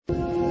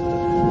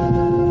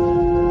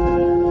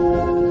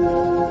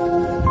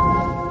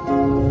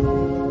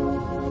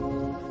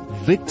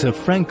Viktor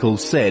Frankl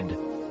said,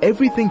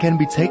 "Everything can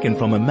be taken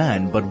from a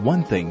man but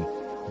one thing,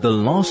 the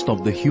last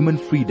of the human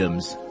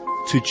freedoms.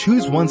 To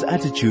choose one's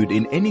attitude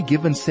in any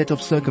given set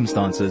of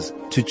circumstances,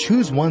 to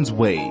choose one's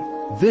way."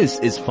 This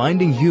is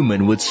Finding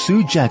Human with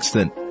Sue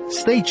Jackson.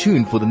 Stay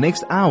tuned for the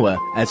next hour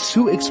as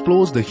Sue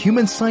explores the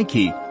human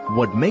psyche,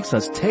 what makes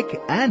us tick,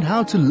 and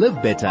how to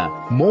live better,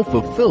 more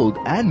fulfilled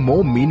and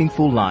more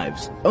meaningful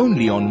lives.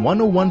 Only on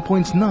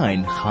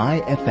 101.9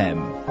 High FM.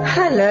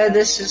 Hello,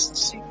 this is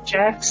Sue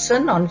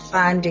Jackson on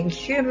Finding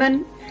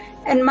Human.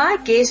 And my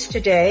guest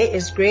today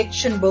is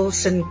Gretchn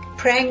Wilson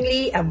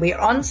Prangley, and we're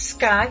on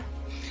Skype.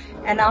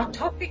 And our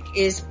topic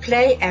is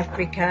Play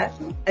Africa,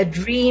 a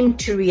dream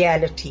to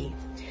reality.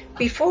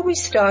 Before we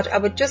start, I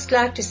would just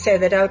like to say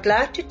that I would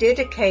like to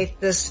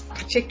dedicate this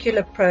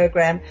particular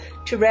program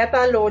to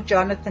Rabbi Lord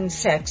Jonathan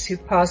Sachs, who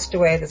passed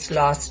away this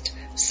last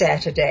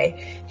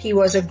Saturday. He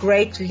was a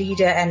great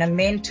leader and a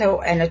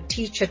mentor and a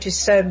teacher to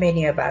so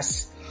many of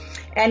us.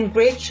 And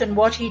Gretchn,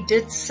 what he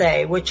did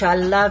say, which I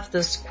love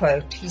this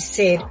quote, he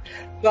said,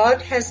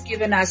 "God has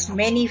given us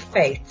many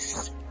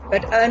faiths,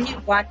 but only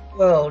one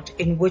world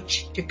in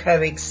which to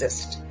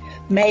coexist.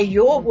 May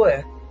your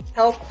work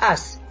help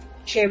us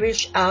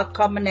cherish our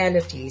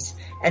commonalities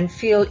and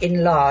feel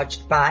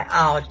enlarged by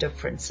our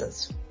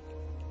differences."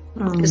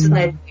 Isn't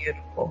that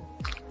beautiful?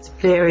 It's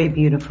very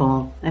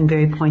beautiful and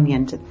very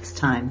poignant at this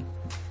time.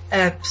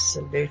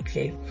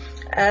 Absolutely.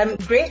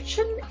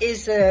 Gretchn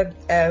is a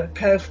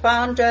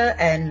co-founder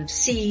and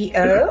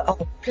CEO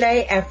of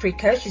Play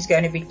Africa. She's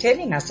going to be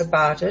telling us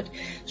about it.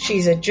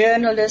 She's a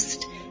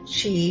journalist.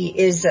 She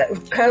is a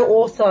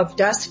co-author of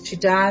Dust to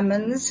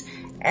Diamonds,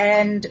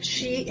 and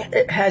she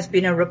has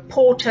been a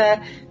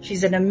reporter.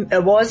 She's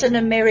was an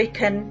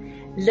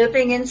American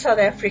living in South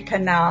Africa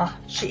now.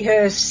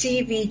 Her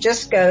CV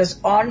just goes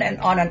on and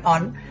on and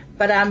on.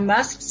 But I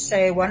must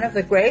say one of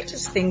the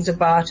greatest things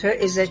about her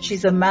is that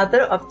she's a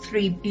mother of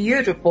 3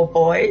 beautiful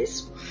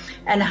boys.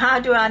 And how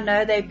do I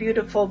know they're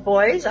beautiful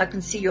boys? I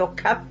can see your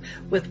cup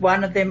with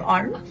one of them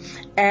on.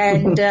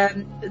 And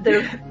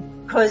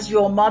because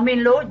your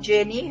mom-in-law,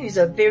 Jenny, who's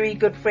a very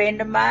good friend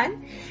of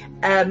mine,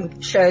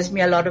 shows me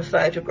a lot of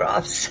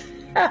photographs.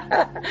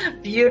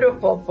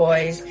 Beautiful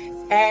boys.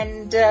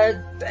 And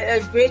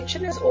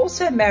Gretchn is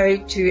also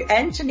married to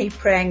Anthony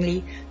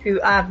Prangley, who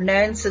I've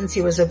known since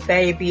he was a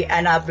baby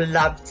and I've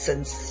loved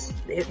since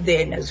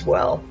then as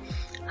well.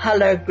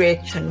 Hello,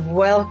 Gretchn.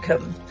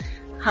 Welcome.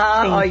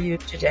 How are you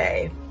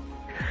today?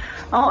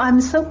 Oh, I'm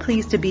so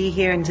pleased to be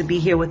here and to be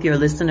here with your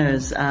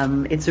listeners.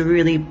 It's a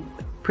really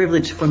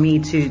privilege for me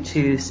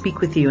to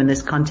speak with you in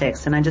this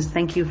context, and I just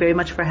thank you very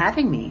much for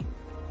having me.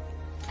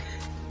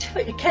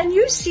 Can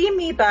you see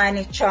me by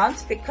any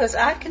chance? Because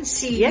I can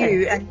see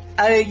you. And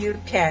oh, you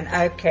can.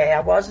 Okay, I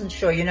wasn't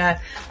sure. You know,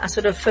 I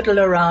sort of fiddle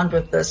around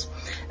with this.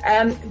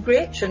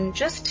 Gretchn,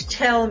 just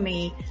tell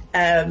me,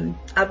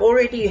 I've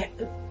already,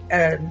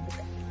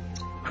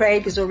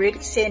 Craig is already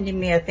sending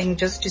me a thing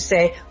just to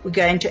say we're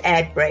going to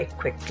ad break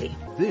quickly.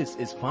 This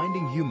is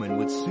Finding Human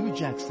with Sue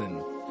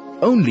Jackson.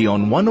 Only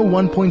on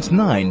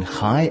 101.9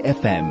 High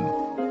FM.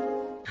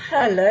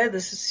 Hello,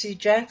 this is Sue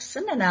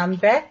Jackson, and I'm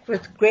back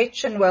with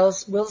Gretchn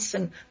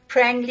Wilson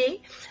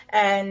Prangley,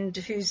 and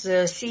who's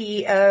the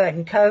CEO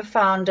and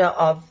co-founder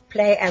of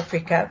Play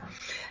Africa.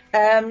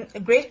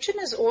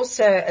 Gretchn is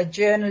also a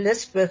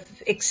journalist with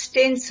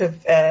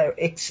extensive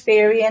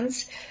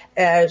experience.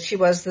 She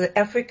was the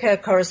Africa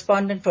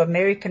correspondent for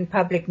American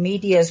Public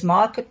Media's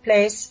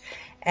Marketplace,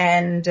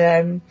 and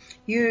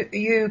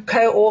you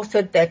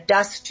co-authored that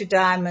Dust to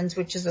Diamonds,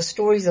 which is the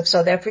stories of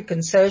South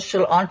African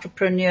social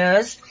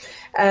entrepreneurs.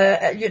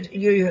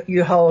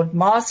 You hold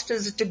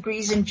master's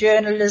degrees in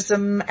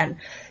journalism, and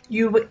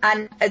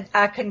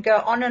I can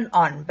go on and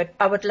on, but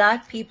I would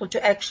like people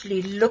to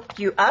actually look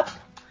you up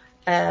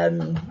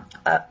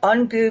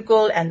on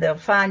Google, and they'll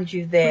find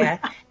you there.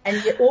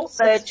 And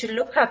also to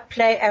look up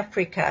Play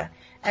Africa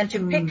and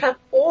to pick up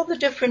all the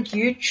different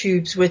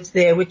YouTubes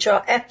which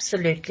are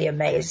absolutely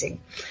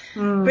amazing.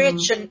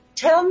 Gretchn,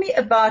 tell me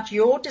about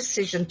your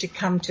decision to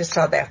come to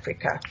South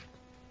Africa.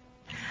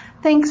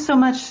 Thanks so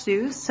much,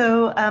 Sue.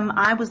 So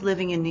I was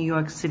living in New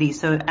York City.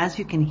 So as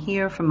you can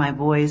hear from my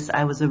voice,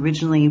 I was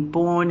originally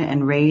born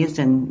and raised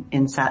in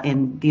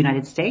the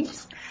United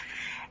States.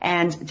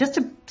 And just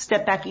to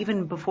step back,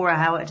 even before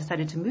I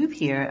decided to move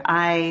here,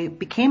 I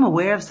became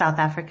aware of South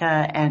Africa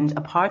and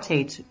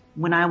apartheid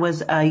when I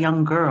was a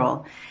young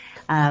girl,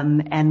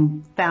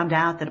 and found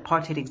out that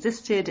apartheid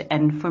existed.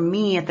 And for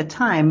me at the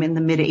time, in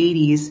the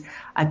mid-'80s,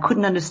 I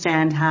couldn't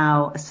understand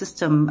how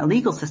a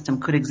legal system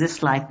could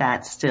exist like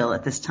that still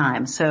at this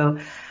time. So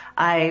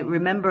I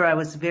remember I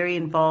was very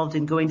involved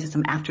in going to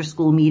some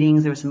after-school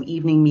meetings. There were some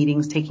evening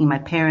meetings, taking my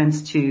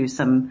parents to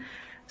some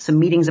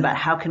meetings about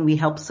how can we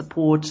help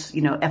support,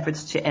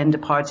 efforts to end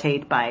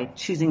apartheid by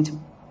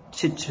choosing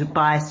to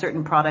buy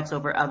certain products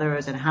over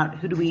others, and how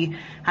do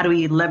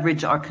we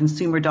leverage our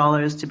consumer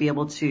dollars to be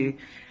able to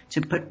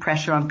put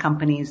pressure on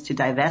companies to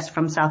divest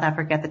from South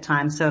Africa at the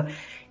time. So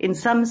in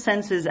some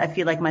senses, I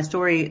feel like my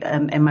story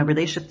and my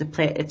relationship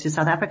to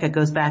South Africa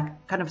goes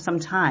back kind of some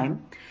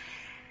time.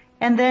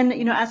 And then,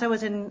 as I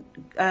was in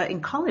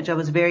college, I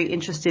was very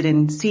interested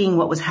in seeing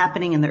what was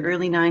happening in the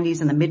early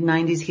 90s and the mid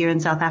 90s here in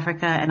South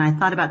Africa. And I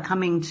thought about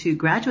coming to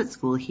graduate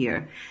school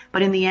here.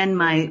 But in the end,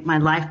 my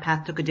life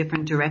path took a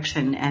different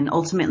direction. And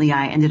ultimately,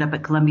 I ended up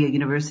at Columbia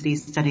University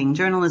studying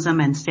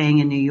journalism and staying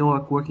in New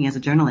York working as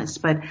a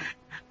journalist. But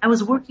I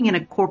was working in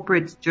a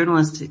corporate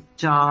journalist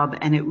job,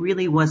 and it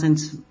really wasn't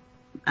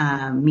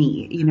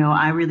me.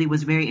 I really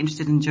was very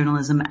interested in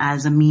journalism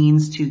as a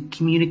means to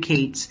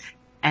communicate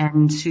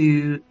and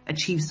to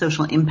achieve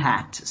social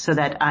impact so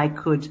that I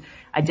could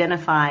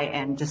identify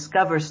and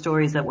discover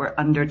stories that were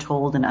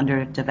undertold and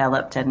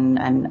underdeveloped and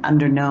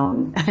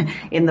underknown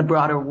in the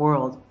broader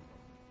world.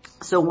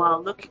 So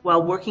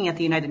while working at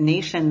the United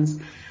Nations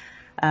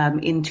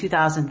in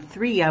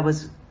 2003, I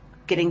was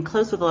getting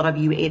close with a lot of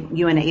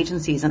UN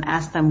agencies and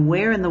asked them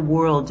where in the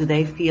world do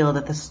they feel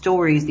that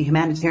the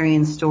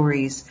humanitarian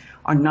stories,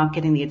 are not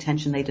getting the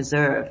attention they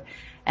deserve.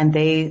 And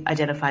they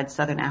identified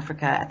Southern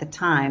Africa at the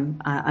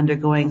time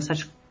undergoing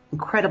such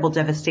incredible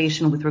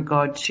devastation with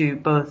regard to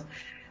both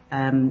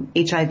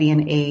HIV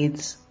and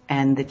AIDS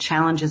and the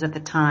challenges at the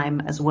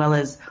time, as well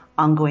as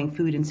ongoing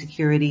food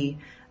insecurity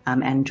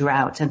and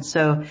drought. And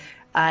so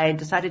I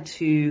decided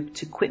to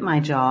quit my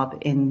job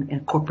in a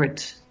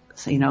corporate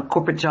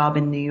job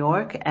in New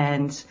York,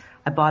 and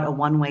I bought a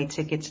one-way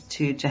ticket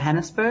to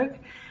Johannesburg.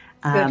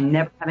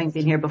 Never having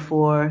been here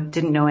before,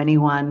 didn't know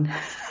anyone.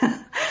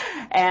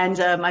 And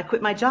I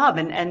quit my job,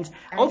 and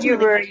ultimately you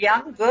were a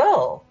young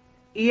girl.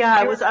 Yeah,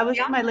 I was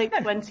in my late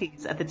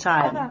 20s at the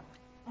time.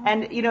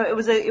 And it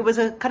was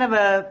a kind of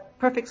a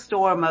perfect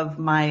storm of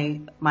my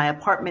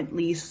apartment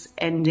lease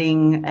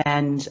ending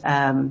and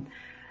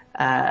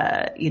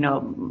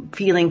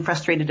feeling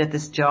frustrated at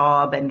this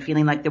job and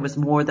feeling like there was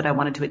more that I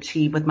wanted to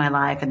achieve with my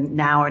life, and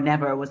now or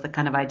never was the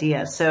kind of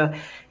idea. So,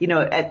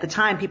 at the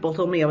time people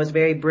told me I was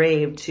very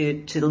brave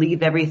to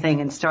leave everything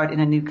and start in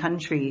a new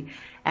country.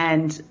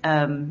 And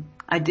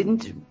it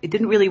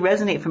didn't really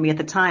resonate for me at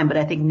the time, but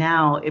I think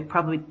now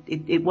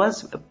it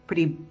was a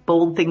pretty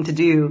bold thing to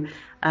do,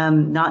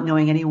 not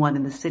knowing anyone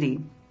in the city.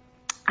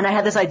 And I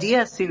had this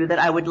idea, Sue, that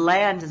I would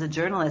land as a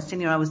journalist,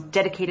 and I was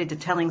dedicated to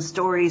telling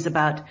stories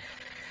about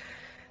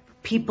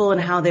people and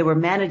how they were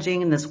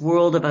managing in this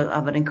world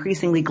of an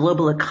increasingly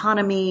global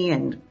economy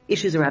and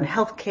issues around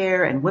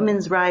healthcare and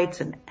women's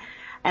rights. And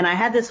I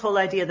had this whole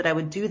idea that I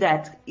would do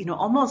that,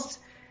 almost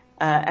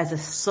as a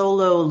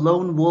solo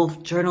lone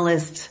wolf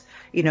journalist,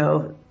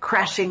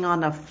 crashing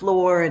on a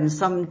floor in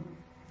some,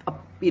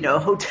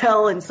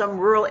 hotel in some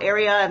rural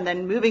area and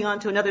then moving on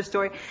to another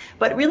story.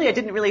 But really, I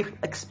didn't really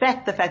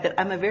expect the fact that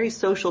I'm a very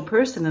social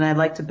person and I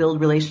like to build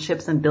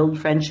relationships and build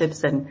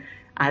friendships, and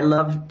I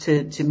love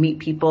to meet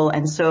people.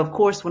 And so, of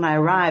course, when I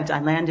arrived, I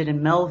landed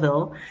in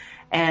Melville.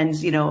 And,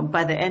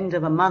 by the end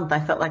of a month, I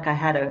felt like I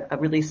had a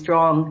really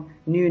strong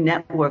new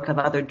network of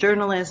other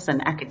journalists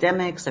and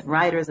academics and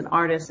writers and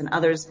artists and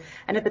others.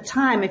 And at the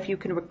time, if you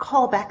can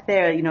recall back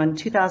there, in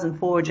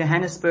 2004,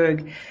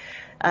 Johannesburg,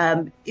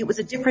 it was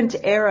a different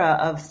era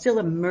of still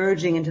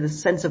emerging into the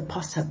sense of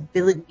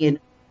possibility and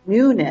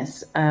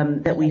newness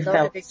that we felt. A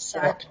lot of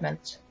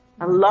excitement.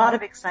 A lot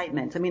of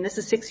excitement. I mean, this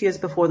is 6 years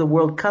before the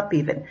World Cup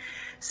even.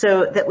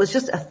 So that was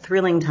just a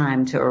thrilling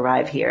time to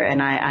arrive here.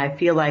 And I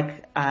feel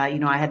like,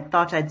 I had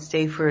thought I'd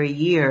stay for a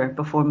year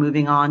before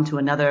moving on to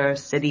another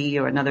city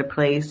or another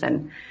place.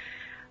 And,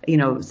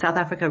 South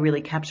Africa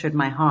really captured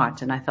my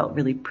heart, and I felt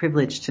really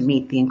privileged to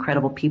meet the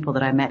incredible people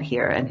that I met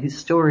here and whose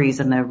stories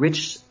and the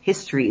rich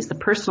histories, the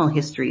personal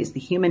histories, the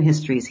human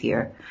histories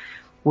here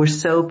were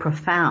so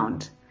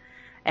profound.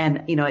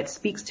 And, it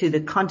speaks to the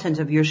content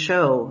of your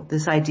show,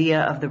 this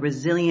idea of the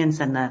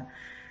resilience and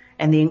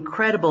the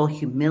incredible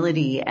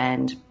humility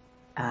and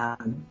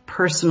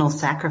personal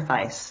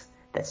sacrifice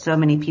that so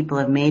many people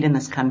have made in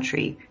this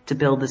country to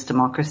build this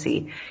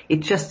democracy.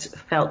 It just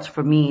felt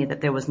for me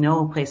that there was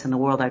no place in the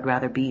world I'd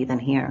rather be than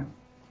here.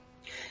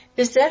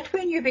 Is that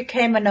when you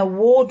became an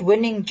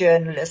award-winning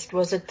journalist?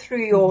 Was it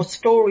through your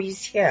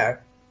stories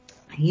here?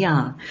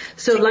 Yeah.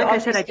 So like I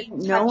said, I didn't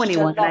know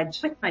anyone, and I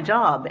quit my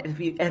job.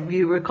 If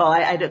you recall,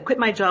 I quit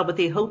my job with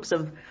the hopes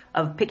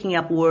of picking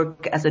up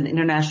work as an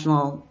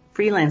international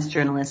freelance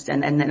journalist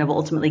and then of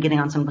ultimately getting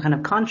on some kind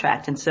of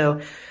contract. And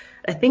so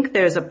I think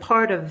there's a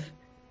part of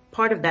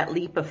that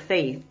leap of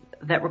faith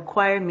that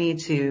required me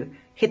to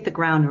hit the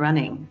ground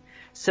running.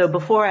 So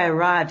before I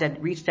arrived,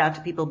 I'd reached out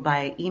to people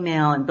by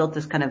email and built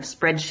this kind of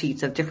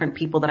spreadsheets of different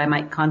people that I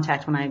might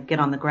contact when I get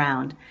on the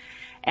ground,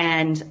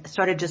 and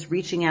started just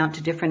reaching out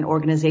to different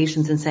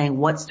organizations and saying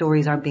what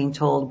stories aren't being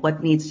told,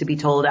 what needs to be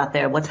told out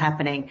there, what's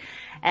happening.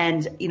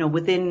 And,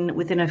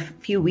 within a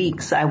few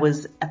weeks, I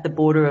was at the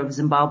border of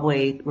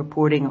Zimbabwe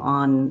reporting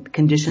on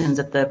conditions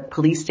at the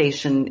police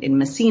station in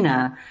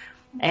Messina,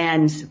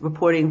 and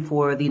reporting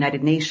for the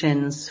United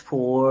Nations,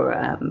 for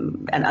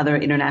and other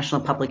international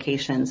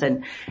publications.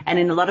 And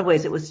in a lot of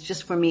ways, it was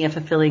just for me a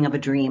fulfilling of a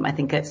dream. I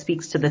think it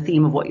speaks to the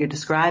theme of what you're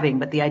describing,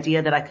 but the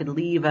idea that I could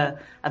leave a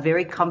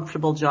very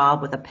comfortable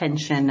job with a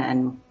pension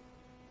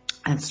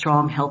and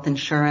strong health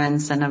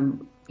insurance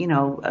and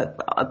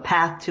a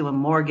path to a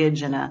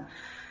mortgage and a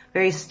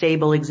very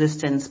stable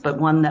existence, but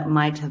one that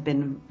might have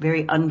been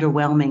very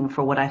underwhelming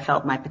for what I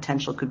felt my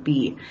potential could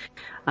be.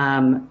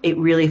 It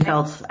really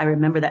felt, I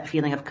remember that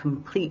feeling of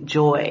complete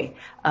joy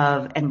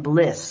and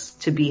bliss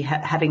to be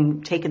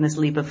having taken this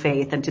leap of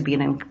faith and to be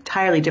in an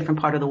entirely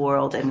different part of the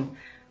world and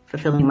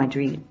fulfilling my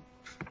dream.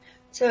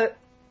 So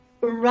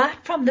right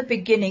from the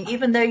beginning,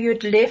 even though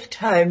you'd left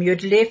home,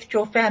 you'd left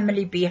your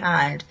family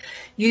behind,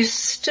 you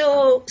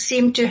still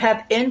seem to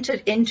have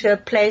entered into a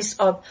place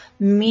of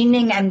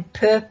meaning and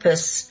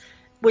purpose,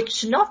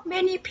 which not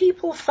many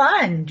people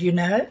find, you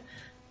know.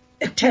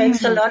 It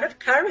takes a lot of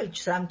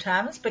courage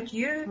sometimes, but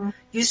you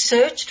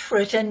searched for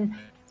it, and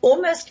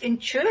almost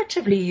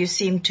intuitively you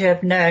seem to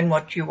have known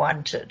what you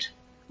wanted.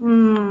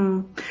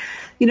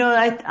 You know,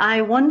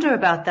 I wonder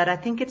about that. I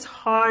think it's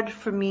hard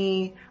for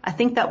me. I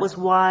think that was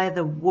why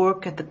the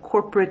work at the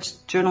corporate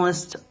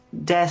journalist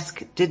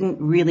desk didn't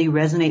really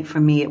resonate for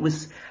me.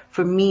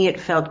 For me, it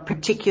felt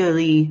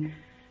particularly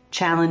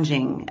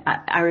challenging.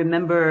 I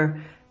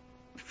remember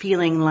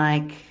feeling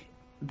like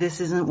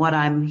this isn't what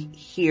I'm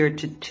here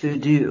to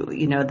do,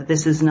 you know, that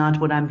this is not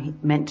what I'm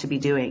meant to be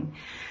doing.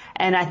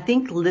 And I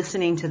think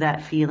listening to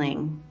that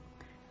feeling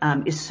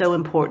is so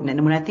important.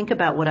 And when I think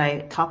about what I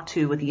talk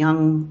to with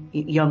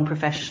young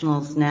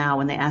professionals now,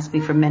 when they ask me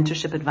for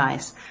mentorship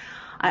advice,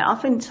 I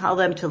often tell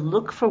them to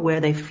look for where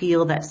they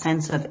feel that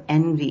sense of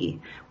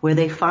envy, where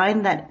they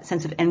find that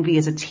sense of envy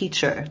as a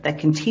teacher that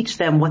can teach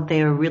them what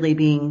they are really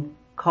being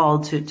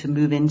called to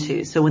move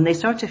into. So when they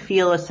start to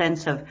feel a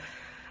sense of,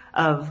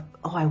 oh,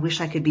 I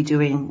wish I could be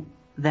doing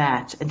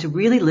that, and to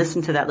really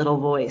listen to that little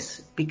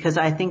voice, because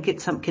I think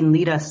it can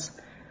lead us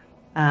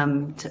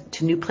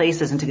to new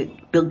places and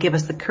to give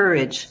us the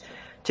courage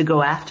to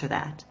go after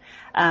that.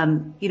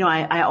 You know,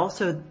 I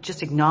also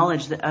just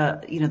acknowledge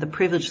that, you know, the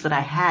privilege that I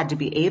had to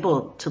be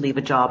able to leave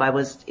a job. I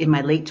was in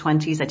my late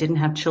 20s. I didn't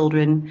have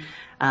children.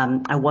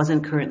 I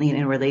wasn't currently in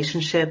a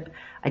relationship.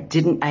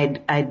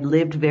 I'd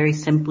lived very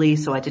simply,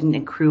 so I didn't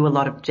accrue a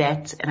lot of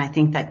debt. And I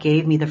think that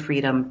gave me the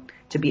freedom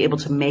to be able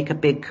to make a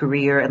big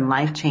career and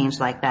life change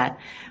like that.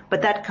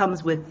 But that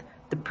comes with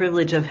the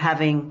privilege of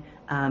having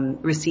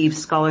received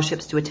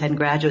scholarships to attend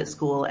graduate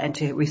school and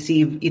to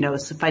receive, you know,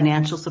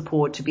 financial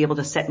support to be able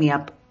to set me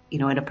up, you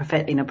know, in a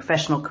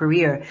professional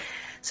career,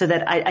 so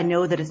that I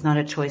know that it's not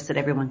a choice that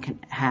everyone can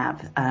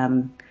have.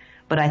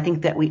 But I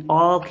think that we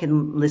all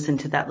can listen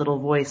to that little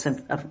voice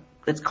of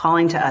that's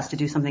calling to us to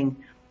do something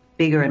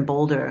bigger and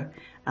bolder,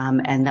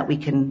 and that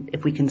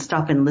if we can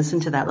stop and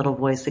listen to that little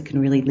voice, it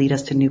can really lead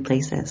us to new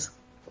places.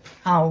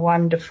 How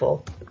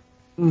wonderful.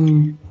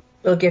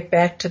 We'll get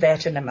back to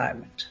that in a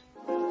moment.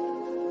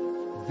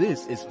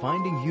 This is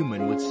Finding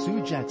Human with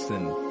Sue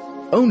Jackson,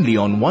 only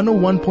on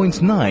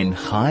 101.9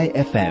 High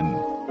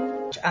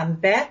FM. I'm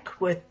back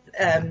with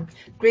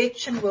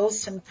Gretchn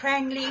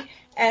Wilson-Prangley,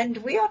 and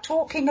we are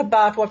talking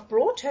about what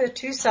brought her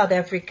to South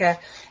Africa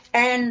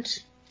and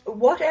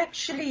what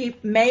actually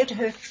made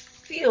her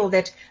feel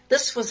that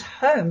this was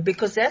home,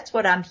 because that's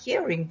what I'm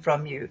hearing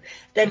from you,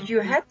 that you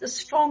had the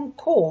strong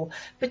call.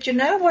 But you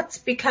know what's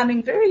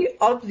becoming very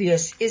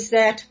obvious is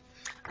that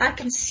I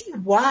can see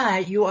why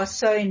you are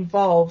so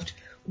involved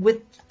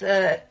with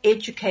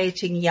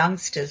educating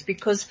youngsters,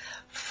 because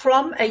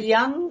from a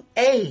young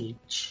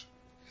age,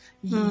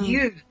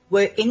 you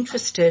were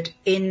interested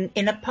in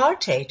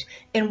apartheid,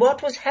 in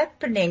what was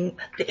happening,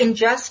 the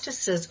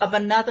injustices of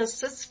another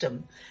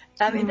system.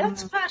 I mean,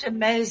 that's quite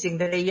amazing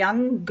that a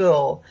young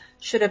girl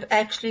should have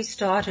actually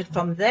started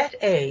from that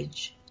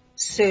age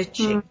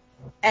searching,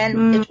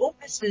 and it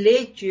almost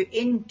led you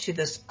into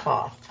this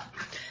path.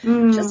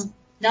 Just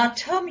now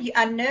tell me,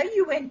 I know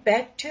you went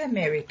back to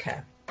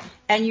America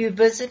and you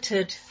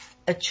visited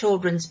a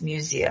children's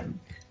museum.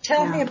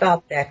 Tell me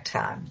about that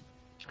time.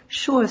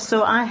 Sure.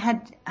 So I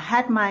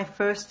had my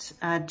first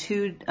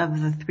two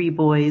of the three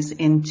boys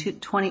in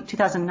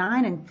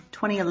 2009 and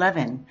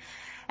 2011.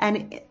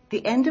 And at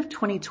the end of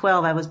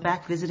 2012, I was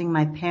back visiting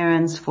my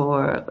parents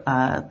for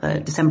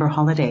the December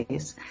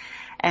holidays.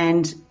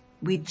 And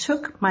we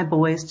took my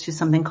boys to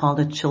something called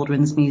a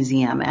children's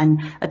museum.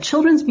 And a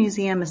children's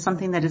museum is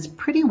something that is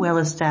pretty well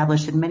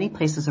established in many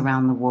places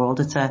around the world.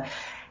 It's a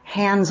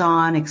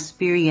hands-on,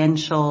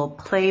 experiential,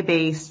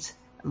 play-based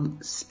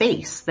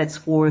space that's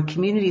for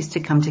communities to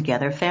come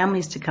together,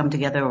 families to come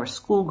together, or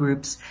school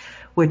groups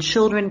where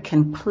children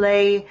can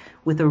play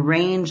with a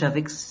range of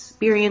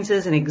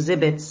experiences and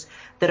exhibits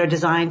that are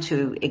designed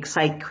to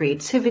excite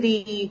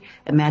creativity,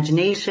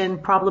 imagination,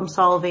 problem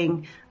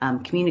solving,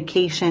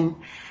 communication.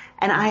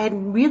 And I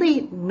had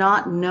really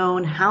not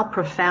known how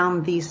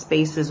profound these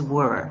spaces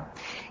were.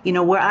 You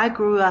know, where I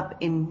grew up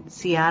in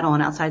Seattle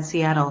and outside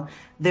Seattle,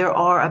 there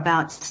are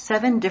about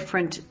 7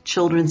 different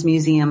children's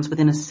museums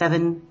within a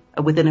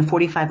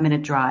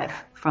 45-minute drive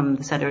from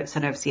the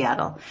center of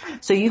Seattle.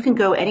 So you can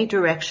go any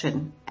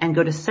direction and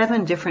go to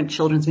 7 different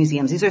children's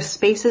museums. These are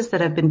spaces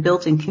that have been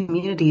built in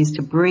communities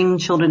to bring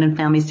children and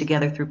families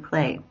together through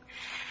play.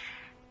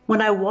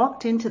 When I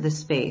walked into the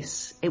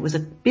space, it was a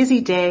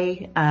busy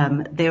day.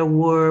 There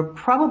were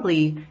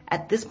probably,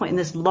 at this point in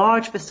this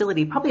large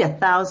facility, probably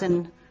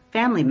 1,000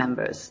 family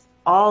members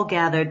all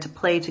gathered to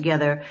play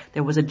together.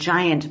 There was a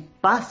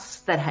giant bus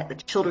that had the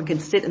children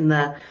could sit in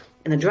the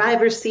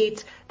driver's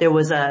seat. There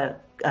was a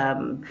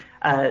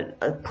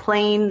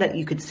plane that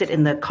you could sit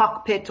in the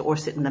cockpit or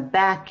sit in the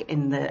back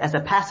as a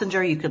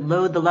passenger. You could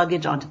load the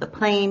luggage onto the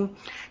plane.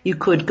 You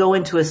could go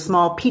into a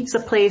small pizza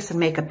place and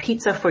make a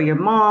pizza for your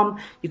mom.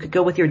 You could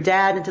go with your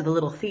dad into the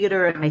little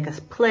theater and make a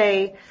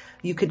play.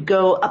 You could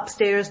go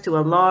upstairs to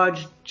a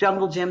large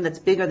jungle gym that's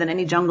bigger than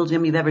any jungle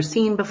gym you've ever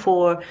seen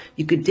before.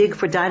 You could dig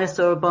for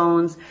dinosaur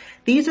bones.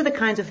 These are the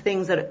kinds of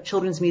things that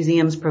children's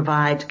museums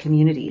provide to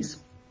communities.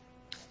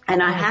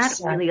 And I had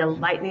really a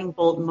lightning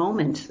bolt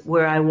moment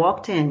where I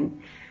walked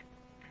in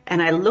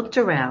and I looked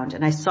around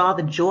and I saw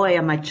the joy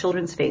on my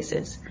children's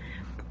faces.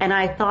 And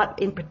I thought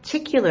in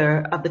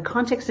particular of the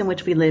context in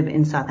which we live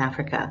in South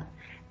Africa.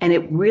 And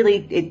it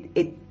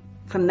really,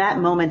 from that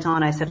moment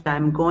on, I said,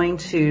 I'm going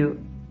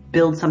to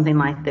build something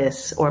like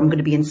this, or I'm going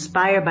to be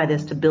inspired by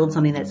this to build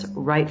something that's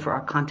right for our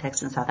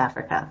context in South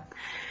Africa.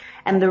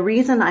 And the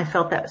reason I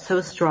felt that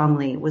so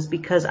strongly was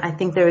because I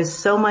think there is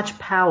so much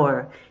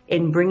power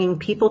in bringing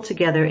people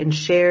together in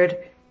shared,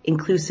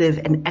 inclusive,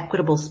 and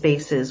equitable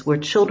spaces where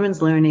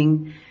children's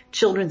learning,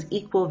 children's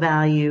equal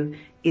value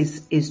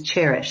is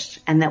cherished,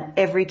 and that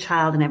every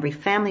child and every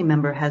family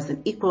member has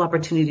an equal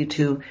opportunity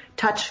to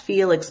touch,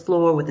 feel,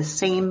 explore with the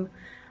same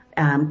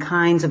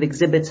kinds of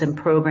exhibits and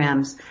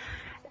programs.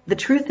 The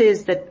truth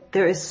is that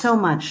there is so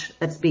much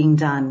that's being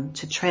done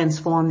to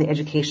transform the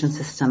education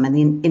system and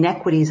the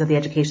inequities of the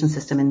education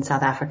system in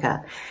South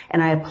Africa.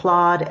 And I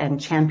applaud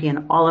and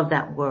champion all of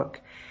that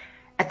work.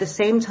 At the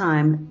same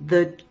time,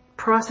 the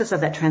process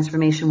of that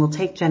transformation will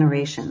take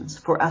generations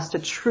for us to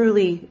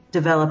truly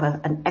develop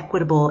an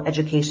equitable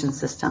education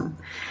system.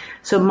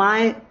 So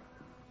my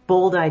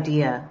bold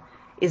idea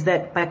is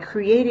that by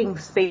creating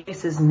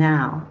spaces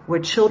now where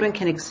children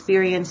can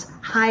experience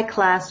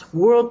high-class,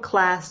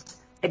 world-class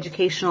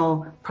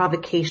educational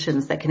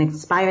provocations that can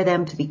inspire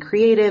them to be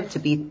creative, to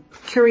be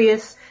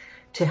curious,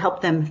 to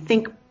help them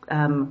think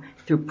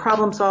through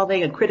problem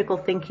solving and critical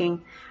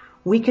thinking,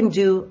 we can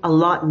do a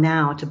lot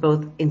now to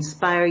both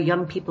inspire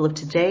young people of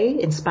today,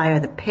 inspire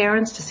the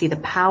parents to see the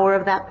power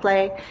of that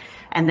play,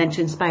 and then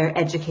to inspire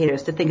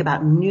educators to think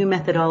about new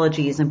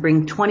methodologies and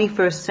bring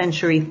 21st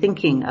century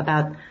thinking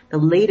about the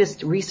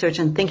latest research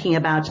and thinking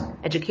about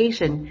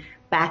education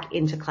back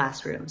into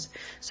classrooms.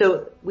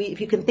 So if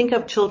you can think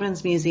of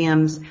children's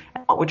museums,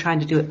 what we're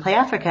trying to do at Play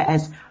Africa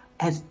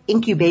as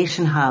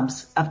incubation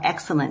hubs of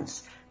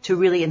excellence to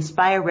really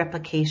inspire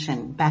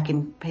replication back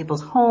in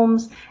people's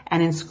homes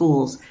and in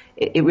schools,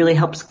 it really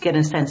helps get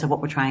a sense of what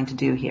we're trying to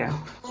do here.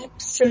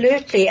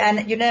 Absolutely.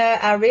 And, you know,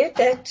 I read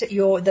that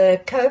you're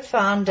the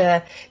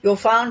co-founder, your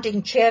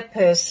founding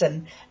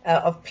chairperson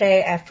of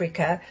Play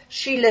Africa,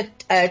 Sheila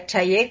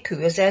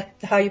Tayeku, is that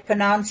how you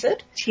pronounce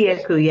it?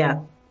 Tayeku,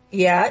 yeah.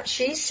 Yeah,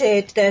 she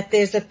said that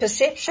there's a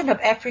perception of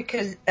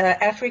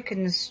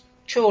Africans'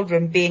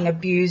 children being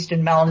abused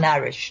and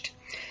malnourished.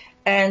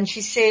 And she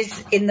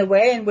says in the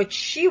way in which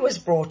she was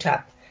brought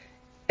up,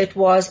 it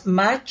was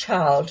my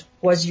child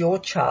was your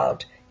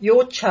child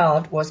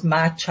was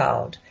my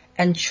child,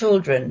 and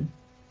children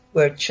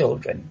were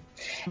children.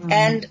 Mm.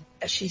 And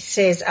she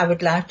says, I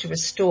would like to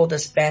restore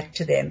this back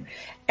to them.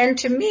 And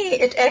to me,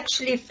 it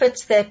actually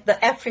fits that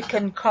the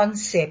African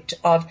concept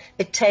of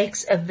it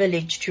takes a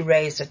village to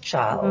raise a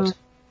child.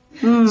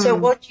 Mm. So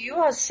what you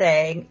are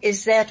saying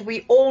is that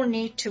we all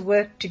need to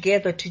work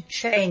together to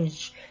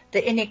change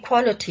the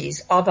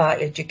inequalities of our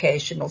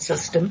educational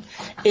system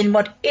in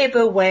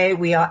whatever way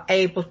we are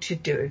able to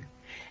do.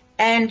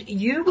 And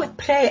you would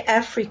Play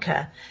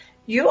Africa.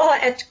 You are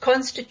at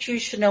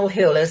Constitutional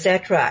Hill, is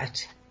that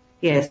right?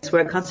 Yes,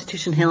 we're at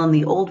Constitution Hill in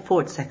the Old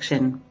Fort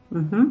section.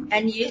 Mm-hmm.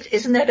 And yet,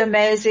 isn't it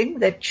amazing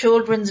that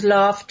children's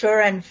laughter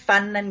and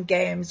fun and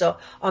games are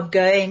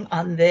going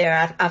on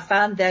there? I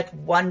found that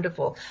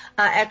wonderful.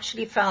 I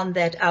actually found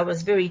that I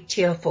was very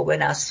tearful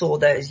when I saw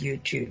those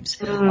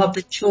YouTubes of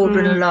the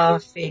children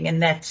laughing in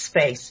that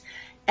space.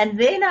 And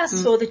then I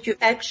saw that you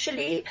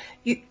actually,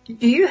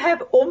 you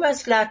have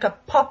almost like a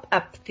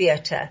pop-up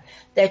theater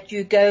that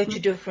you go to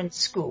different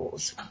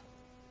schools.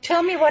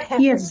 Tell me what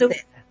happens there.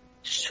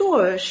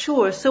 Sure.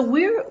 So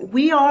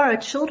we are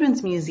a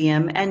children's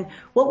museum, and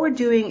what we're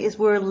doing is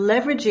we're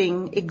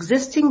leveraging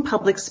existing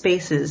public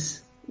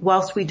spaces.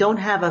 Whilst we don't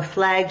have a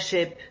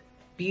flagship,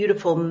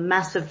 beautiful,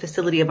 massive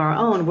facility of our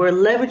own, we're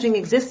leveraging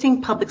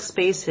existing public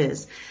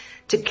spaces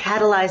to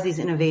catalyze these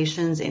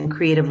innovations in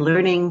creative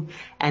learning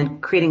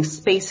and creating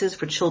spaces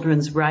for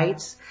children's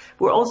rights.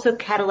 We're also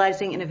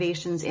catalyzing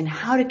innovations in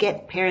how to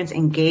get parents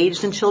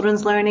engaged in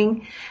children's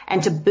learning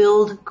and to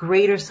build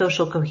greater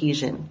social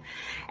cohesion.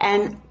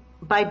 And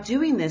by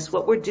doing this,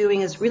 what we're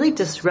doing is really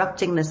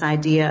disrupting this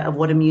idea of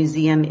what a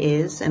museum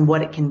is and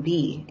what it can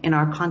be in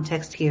our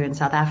context here in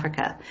South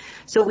Africa.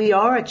 So we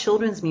are a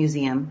children's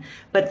museum,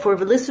 but for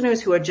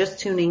listeners who are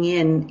just tuning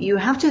in, you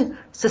have to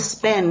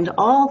suspend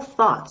all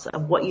thoughts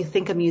of what you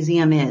think a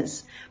museum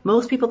is.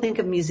 Most people think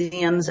of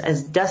museums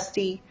as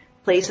dusty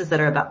places that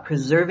are about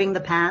preserving the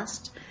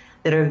past,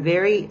 that are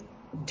very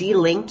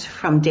delinked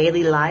from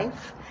daily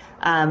life,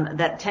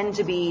 that tend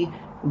to be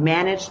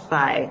managed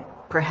by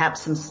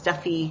perhaps some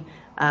stuffy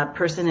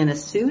person in a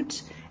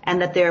suit,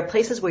 and that there are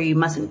places where you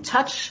mustn't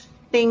touch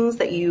things,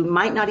 that you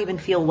might not even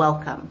feel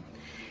welcome.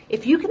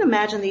 If you can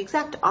imagine the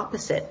exact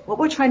opposite, what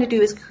we're trying to do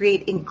is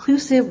create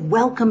inclusive,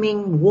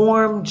 welcoming,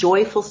 warm,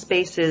 joyful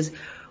spaces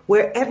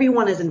where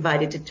everyone is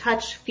invited to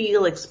touch,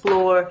 feel,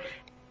 explore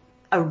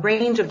a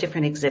range of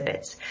different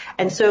exhibits.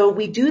 And so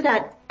we do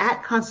that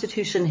at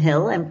Constitution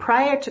Hill, and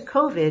prior to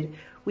COVID,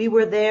 we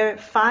were there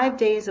 5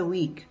 days a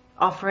week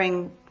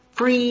offering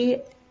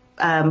free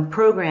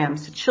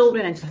programs to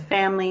children and to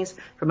families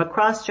from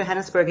across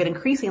Johannesburg and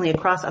increasingly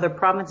across other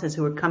provinces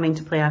who were coming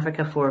to Play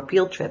Africa for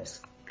field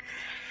trips.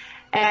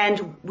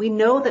 And we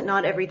know that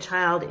not every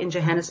child in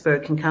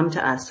Johannesburg can come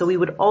to us, so we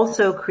would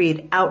also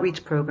create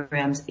outreach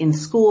programs in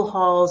school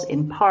halls,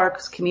 in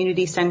parks,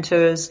 community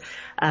centers,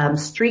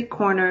 street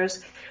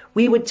corners.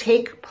 We would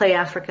take Play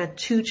Africa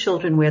to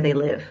children where they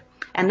live.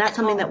 And that's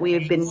something that we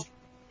have been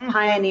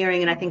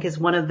pioneering, and I think is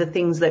one of the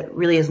things that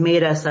really has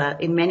made us,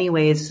 in many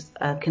ways,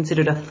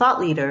 considered a thought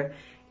leader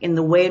in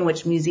the way in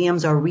which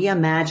museums are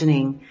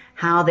reimagining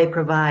how they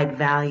provide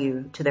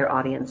value to their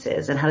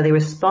audiences and how they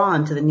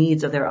respond to the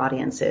needs of their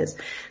audiences.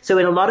 So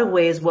in a lot of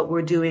ways, what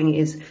we're doing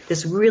is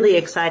this really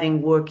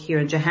exciting work here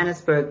in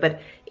Johannesburg,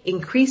 but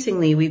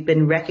increasingly we've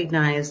been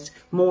recognized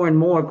more and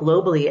more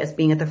globally as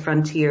being at the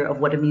frontier of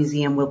what a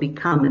museum will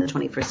become in the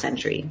 21st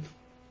century.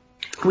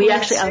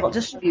 I'll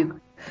just show you.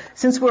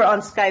 Since we're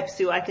on Skype,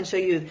 Sue, I can show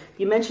you.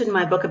 You mentioned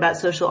my book about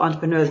social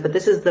entrepreneurs, but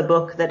this is the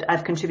book that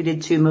I've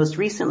contributed to most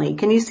recently.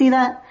 Can you see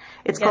that?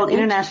 It's called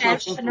International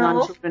Thinking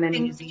on Children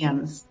in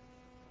Museums.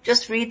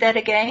 Just read that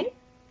again.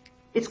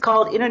 It's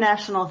called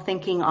International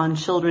Thinking on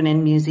Children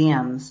in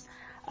Museums,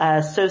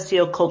 a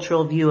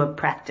socio-cultural view of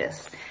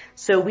practice.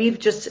 So we've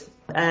just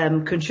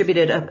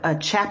contributed a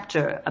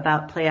chapter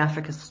about Play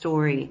Africa's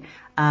story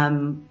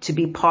to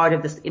be part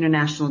of this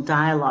international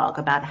dialogue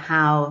about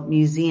how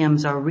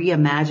museums are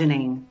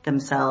reimagining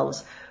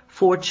themselves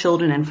for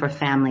children and for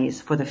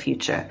families for the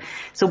future.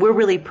 So we're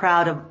really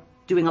proud of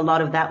doing a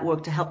lot of that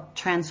work to help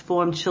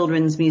transform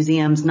children's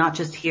museums, not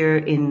just here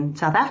in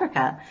South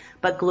Africa,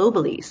 but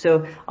globally.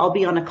 So I'll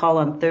be on a call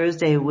on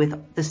Thursday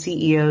with the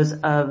CEOs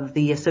of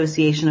the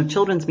Association of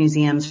Children's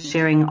Museums,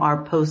 sharing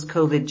our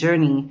post-COVID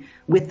journey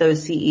with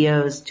those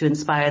CEOs to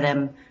inspire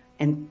them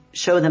and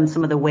show them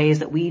some of the ways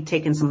that we've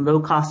taken some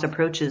low-cost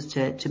approaches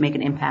to make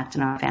an impact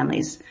in our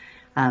families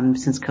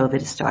since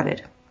COVID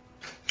started.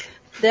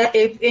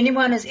 If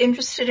anyone is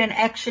interested in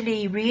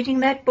actually reading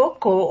that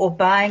book or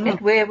buying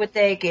it, where would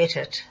they get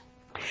it?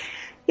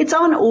 It's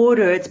on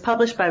order. It's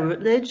published by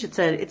Routledge. You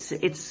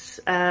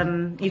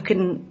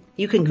can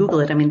Google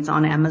it. I mean, it's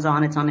on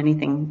Amazon. It's on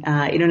anything.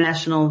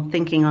 International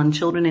Thinking on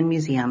Children in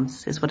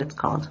Museums is what it's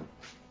called.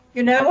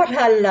 You know what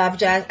I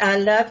loved? I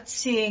loved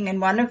seeing in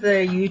one of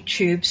the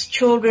YouTubes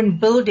children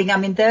building. I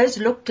mean, those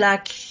looked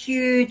like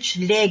huge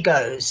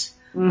Legos.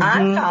 Mm-hmm.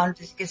 I found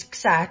it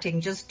exciting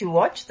just to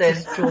watch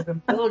those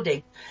children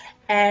building.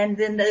 And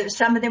then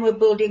some of them were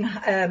building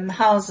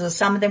houses,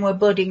 some of them were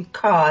building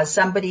cars.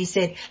 Somebody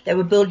said they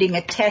were building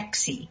a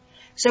taxi.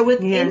 So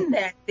within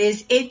that,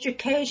 there's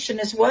education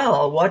as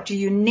well. What do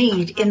you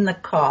need in the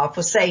car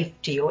for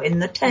safety or in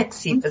the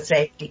taxi for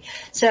safety?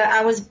 So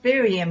I was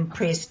very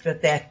impressed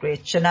with that,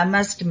 Gretchn. I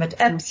must admit,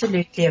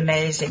 absolutely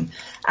amazing.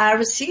 I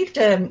received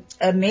a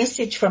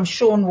message from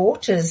Sean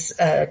Waters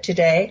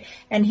today,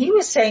 and he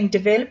was saying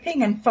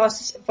developing and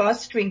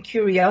fostering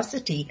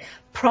curiosity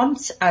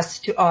prompts us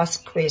to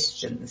ask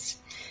questions,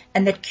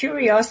 and that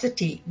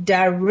curiosity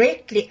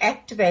directly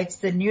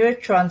activates the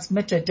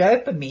neurotransmitter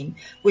dopamine,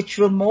 which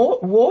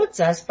rewards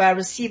us by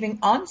receiving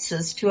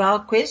answers to our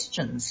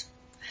questions.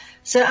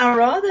 So I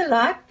rather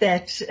like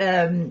that.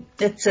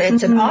 It's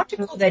an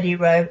article that he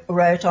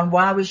wrote on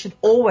why we should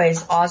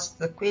always ask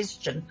the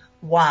question,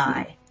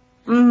 why?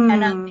 Mm.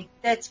 And I think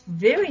that's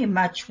very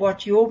much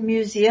what your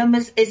museum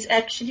is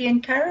actually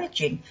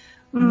encouraging.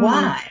 Mm.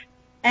 Why?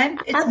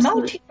 And it's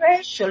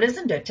multiracial,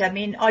 isn't it? I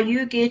mean, are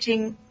you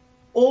getting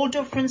all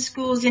different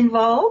schools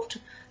involved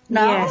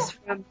now? Yes,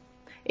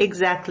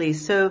 exactly.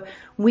 So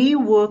we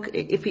work,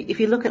 if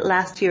you look at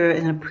last year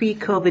in a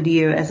pre-COVID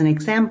year as an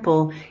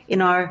example,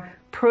 in our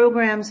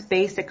programs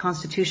based at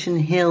Constitution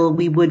Hill,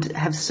 we would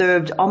have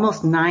served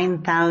almost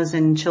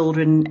 9,000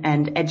 children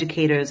and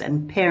educators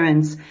and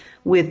parents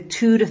with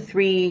 2 to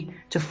 3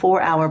 to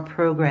 4 hour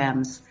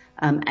programs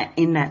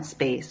in that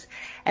space.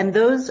 And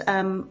those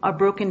are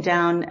broken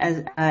down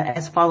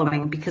as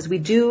following, because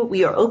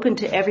we are open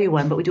to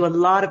everyone, but we do a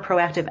lot of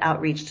proactive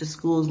outreach to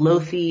schools,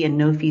 low fee and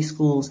no fee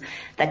schools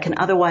that can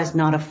otherwise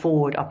not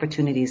afford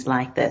opportunities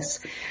like this.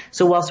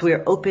 So whilst we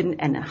are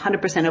open and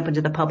 100% open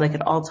to the public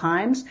at all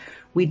times,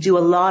 we do a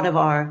lot of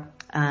our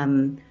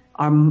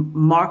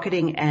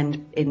marketing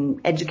and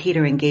in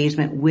educator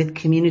engagement with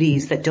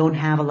communities that don't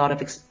have a lot of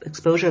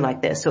exposure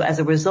like this. So as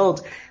a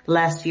result,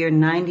 last year,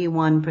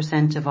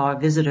 91% of our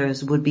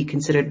visitors would be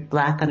considered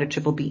Black under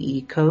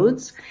BBBE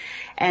codes.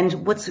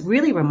 And what's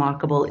really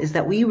remarkable is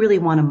that we really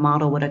want to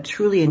model what a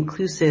truly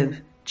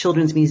inclusive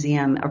children's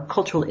museum or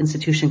cultural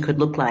institution could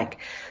look like.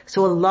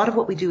 So a lot of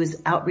what we do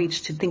is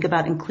outreach to think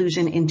about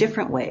inclusion in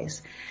different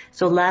ways.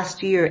 So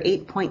last year,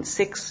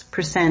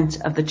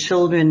 8.6% of the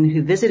children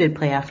who visited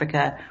Play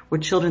Africa were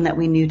children that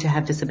we knew to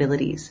have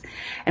disabilities.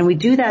 And we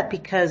do that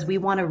because we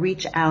want to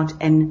reach out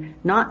and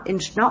not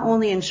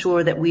only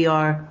ensure that we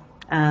are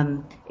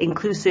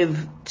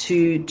inclusive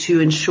to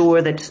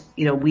ensure that,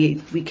 you know, we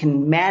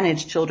can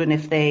manage children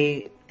if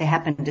they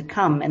happen to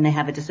come and they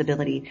have a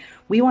disability.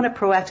 We want to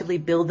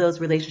proactively build those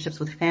relationships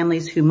with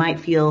families who might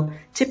feel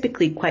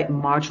typically quite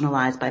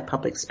marginalized by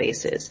public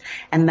spaces.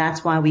 And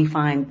that's why we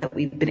find that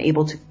we've been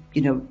able to,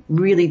 you know,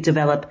 really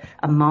develop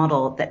a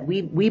model that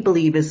we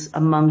believe is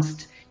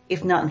amongst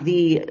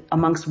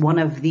one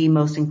of the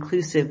most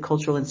inclusive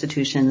cultural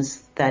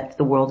institutions that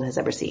the world has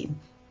ever seen.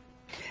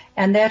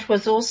 And that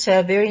was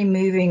also a very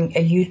moving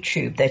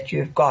YouTube that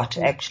you've got,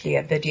 actually,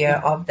 a video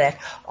of that,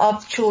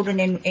 of children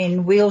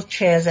in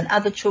wheelchairs and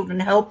other children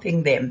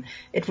helping them.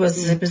 It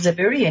was a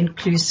very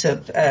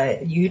inclusive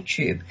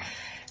YouTube.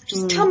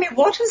 Just tell me,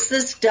 what has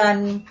this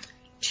done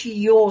to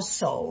your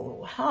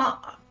soul?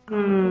 How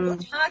do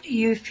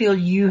you feel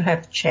you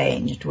have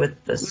changed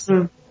with this?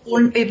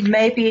 Or it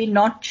maybe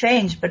not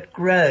changed, but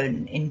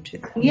grown into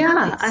this?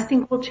 Yeah, I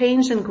think we'll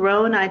change and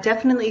grown. I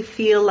definitely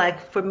feel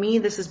like for me,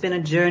 this has been a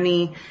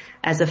journey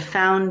as a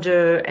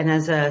founder and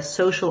as a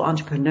social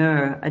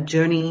entrepreneur, a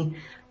journey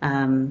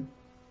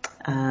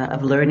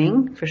of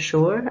learning for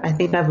sure. I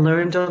think I've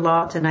learned a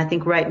lot, and I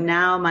think right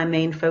now my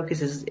main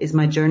focus is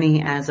my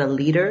journey as a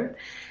leader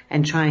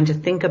and trying to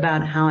think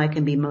about how I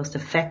can be most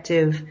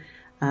effective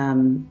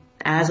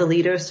as a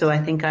leader. So I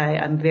think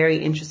I'm very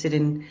interested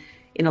in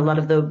a lot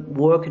of the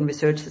work and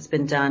research that's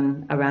been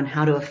done around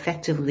how to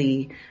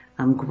effectively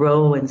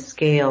grow and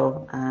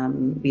scale,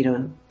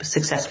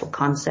 successful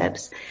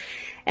concepts.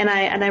 And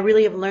I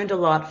really have learned a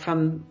lot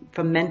from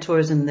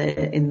mentors in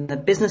the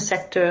business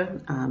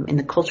sector, in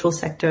the cultural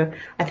sector.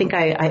 I think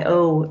I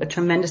owe a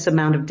tremendous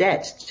amount of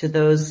debt to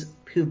those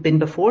who've been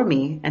before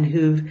me and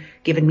who've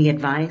given me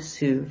advice,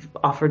 who've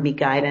offered me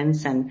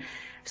guidance. And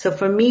so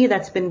for me,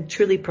 that's been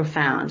truly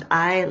profound.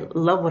 I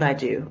love what I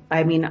do.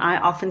 I mean,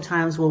 I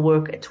oftentimes will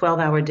work a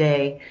 12-hour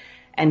day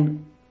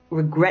and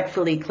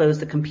regretfully close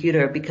the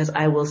computer because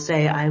I will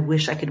say, I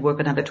wish I could work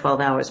another 12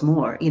 hours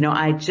more. You know,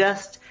 I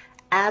just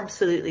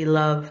absolutely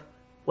love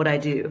what I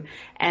do.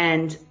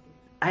 And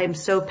I am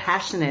so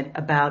passionate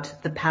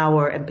about the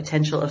power and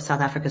potential of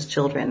South Africa's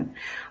children.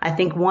 I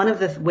think one of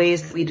the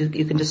ways that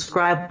you can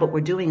describe what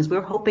we're doing is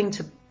we're hoping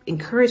to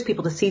encourage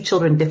people to see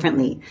children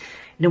differently.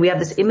 You know, we have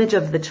this image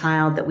of the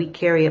child that we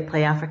carry at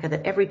Play Africa,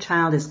 that every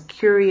child is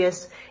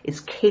curious, is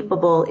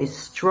capable, is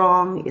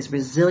strong, is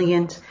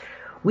resilient.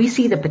 We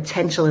see the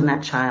potential in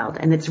that child.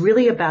 And it's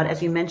really about,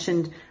 as you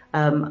mentioned,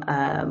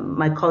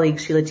 my colleague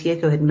Sheila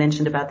Tieko had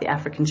mentioned about the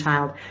African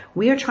child.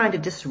 We are trying to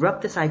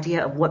disrupt this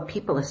idea of what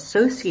people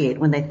associate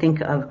when they think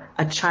of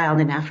a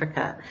child in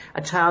Africa,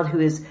 a child who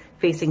is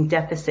facing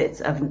deficits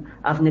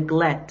of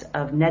neglect,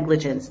 of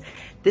negligence.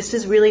 This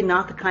is really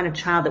not the kind of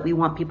child that we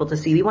want people to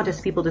see. We want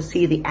people to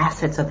see the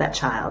assets of that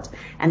child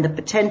and the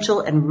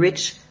potential and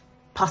rich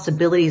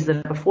possibilities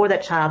that are before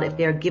that child if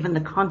they are given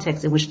the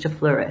context in which to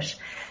flourish.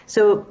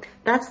 So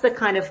that's the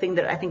kind of thing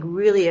that I think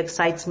really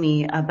excites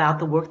me about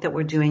the work that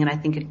we're doing, and I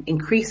think it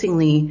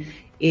increasingly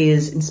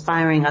is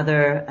inspiring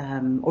other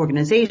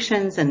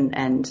organizations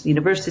and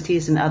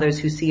universities and others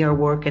who see our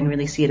work and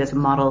really see it as a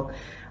model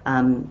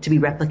to be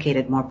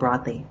replicated more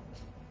broadly.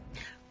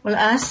 Well,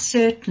 I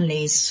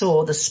certainly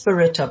saw the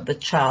spirit of the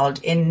child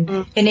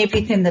in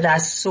everything that I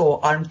saw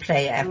on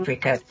Play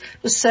Africa.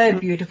 It was so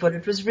beautiful.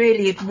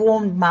 It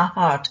warmed my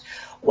heart.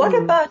 What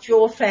about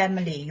your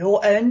family,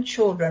 your own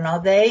children?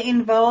 Are they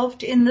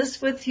involved in this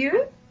with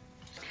you?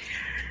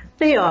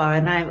 They are,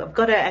 and I've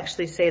got to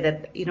actually say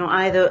that, you know,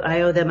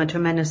 I owe them a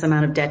tremendous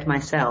amount of debt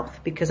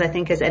myself, because I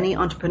think as any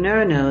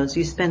entrepreneur knows,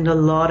 you spend a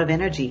lot of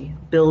energy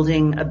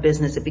building a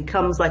business. It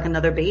becomes like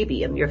another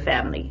baby in your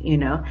family, you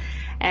know,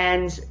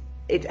 and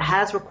it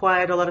has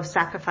required a lot of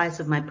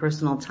sacrifice of my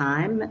personal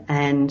time,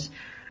 and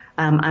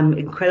I'm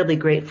incredibly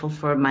grateful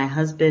for my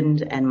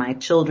husband and my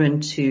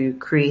children to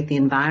create the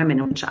environment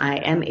in which I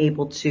am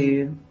able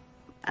to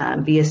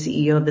be a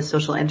CEO of the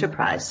social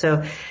enterprise.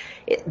 So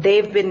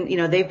they've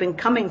been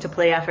coming to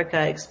Play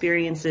Africa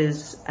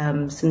experiences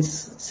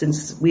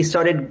since we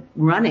started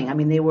running. I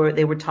mean, they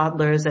were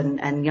toddlers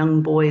and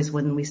young boys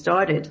when we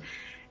started,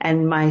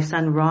 and my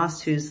son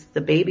Ross, who's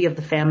the baby of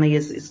the family,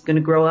 is going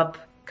to grow up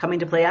coming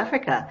to Play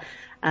Africa.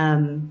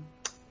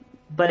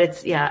 But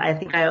I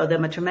think I owe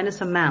them a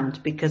tremendous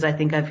amount because I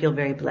think I feel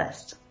very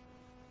blessed.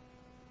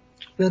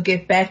 We'll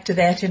get back to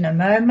that in a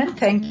moment.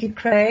 Thank you,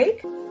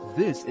 Craig.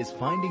 This is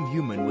Finding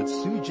Human with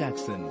Sue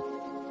Jackson,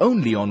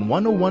 only on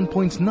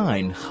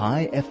 101.9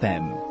 High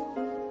FM.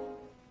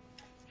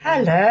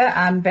 Hello,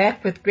 I'm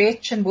back with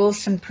Gretchn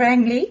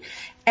Wilson-Prangley.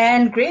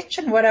 And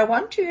Gretchn, what I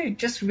want to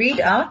just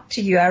read out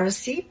to you, I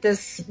received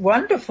this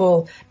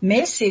wonderful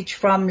message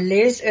from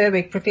Les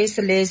Erwig,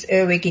 Professor Les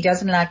Erwig. He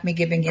doesn't like me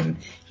giving him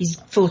his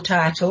full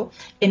title,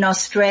 in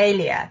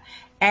Australia.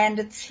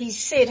 And he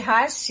said,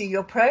 "Hi, Sue,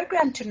 your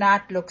program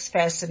tonight looks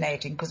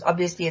fascinating," because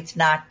obviously it's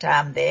night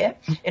time there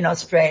in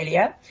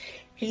Australia.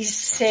 He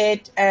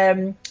said,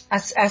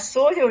 I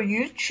saw your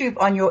YouTube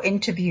on your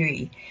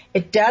interviewee.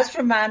 It does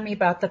remind me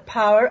about the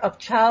power of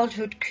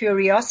childhood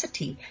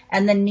curiosity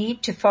and the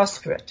need to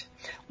foster it.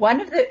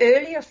 One of the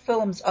earlier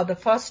films of the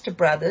Foster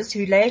brothers,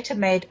 who later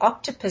made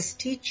Octopus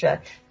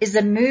Teacher, is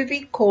a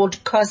movie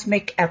called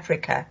Cosmic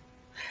Africa,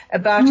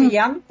 about a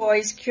young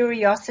boy's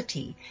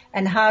curiosity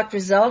and how it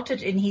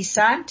resulted in his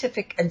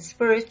scientific and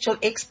spiritual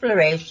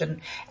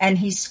exploration and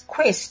his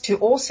quest to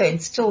also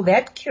instill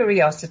that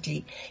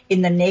curiosity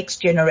in the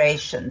next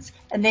generations.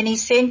 And then he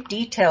sent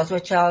details,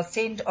 which I'll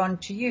send on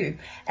to you.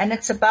 And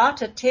it's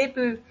about a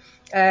Tebu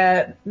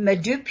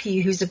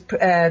Madupi, who's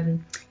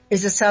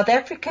is a South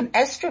African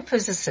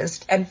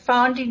astrophysicist and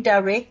founding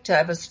director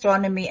of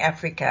Astronomy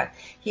Africa.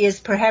 He is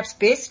perhaps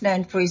best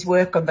known for his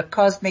work on the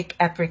Cosmic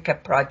Africa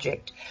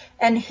project.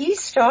 And he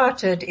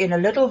started in a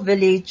little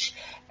village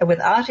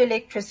without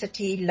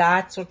electricity,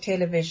 lights or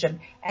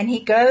television. And he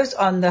goes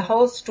on, the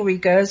whole story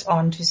goes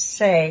on to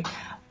say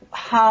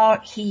how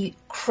he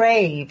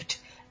craved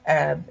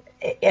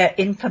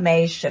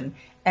information.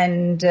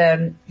 And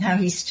how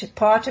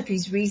part of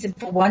his reason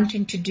for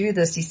wanting to do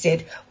this, he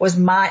said, was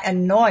my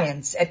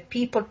annoyance at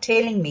people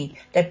telling me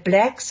that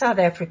black South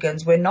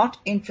Africans were not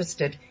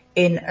interested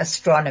in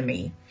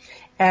astronomy.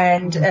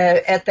 And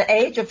at the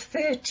age of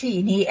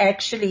 13, he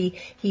actually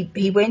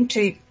he went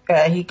to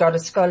he got a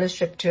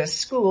scholarship to a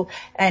school,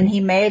 and he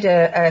made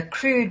a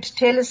crude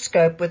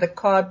telescope with a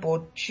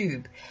cardboard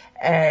tube.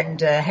 And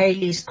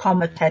Halley's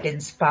Comet had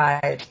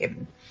inspired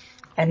him.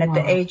 And at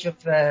the age of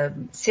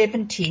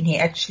 17, he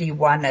actually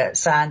won a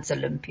science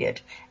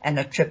Olympiad and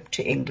a trip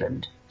to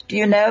England. Do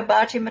you know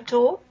about him at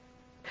all?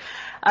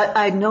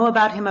 I know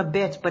about him a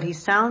bit, but he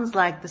sounds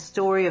like the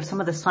story of some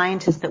of the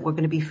scientists that we're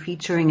going to be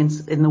featuring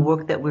in the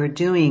work that we're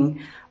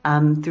doing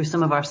through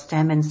some of our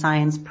STEM and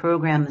science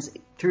programs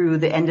through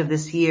the end of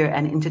this year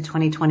and into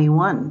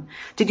 2021.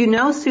 Did you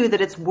know, Sue,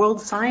 that it's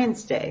World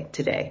Science Day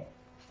today?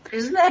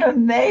 Isn't that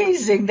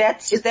amazing?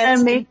 That's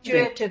amazing.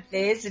 Intuitive,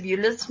 Les. If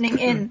you're listening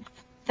in,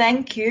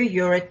 thank you.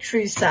 You're a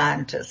true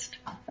scientist.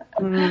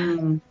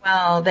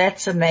 Well,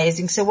 that's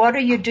amazing. So what are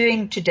you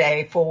doing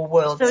today for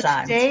World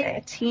Science Day? Today,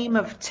 a team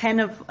of 10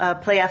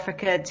 of Play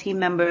Africa team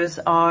members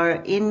are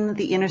in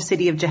the inner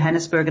city of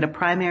Johannesburg at a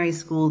primary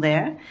school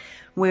there,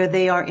 where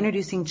they are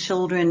introducing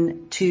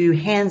children to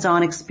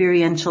hands-on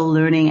experiential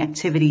learning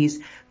activities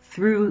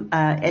through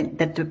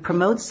that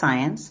promote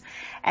science.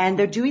 And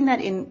they're doing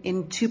that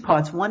in two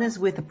parts. One is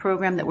with a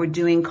program that we're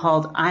doing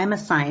called I'm a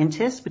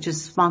Scientist, which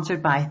is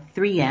sponsored by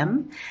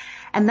 3M.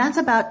 And that's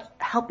about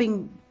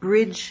helping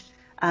bridge,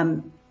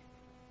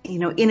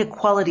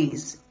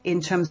 inequalities in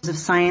terms of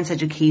science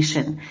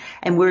education.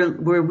 And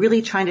we're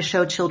really trying to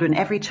show children,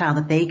 every child,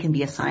 that they can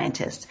be a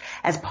scientist.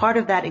 As part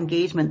of that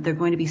engagement, they're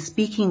going to be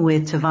speaking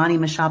with Tavani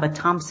Mashaba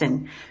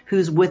Thompson,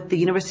 who's with the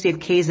University of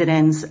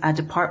KZN's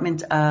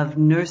Department of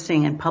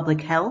Nursing and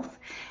Public Health.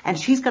 And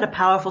she's got a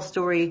powerful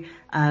story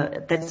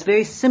that's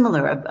very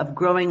similar of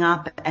growing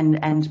up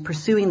and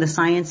pursuing the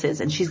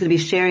sciences. And she's going to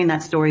be sharing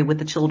that story with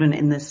the children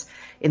in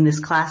this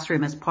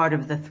classroom as part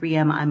of the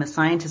 3M I'm a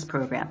Scientist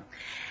program.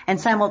 And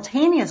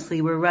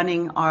simultaneously, we're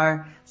running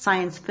our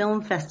Science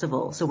Film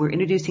Festival. So we're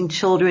introducing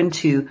children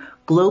to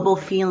global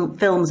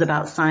films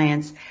about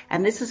science.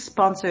 And this is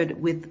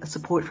sponsored with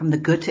support from the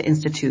Goethe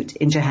Institute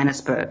in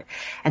Johannesburg.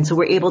 And so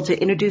we're able to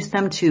introduce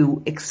them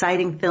to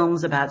exciting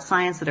films about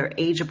science that are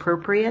age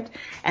appropriate,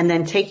 and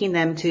then taking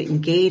them to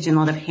engage in a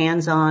lot of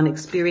hands-on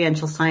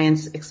experiential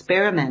science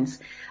experiments,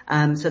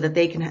 so that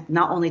they can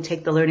not only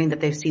take the learning that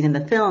they've seen in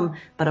the film,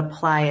 but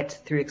apply it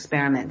through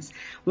experiments.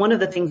 One of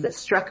the things that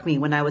struck me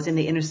when I was in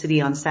the inner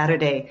city on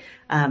Saturday,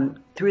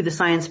 through the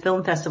Science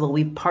Film Festival,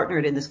 we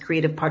partnered in this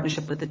creative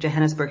partnership with the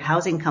Johannesburg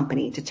Housing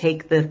Company to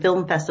take the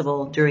film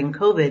festival during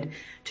COVID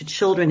to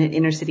children in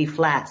inner city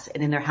flats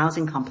and in their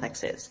housing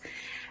complexes.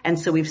 And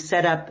so we've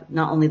set up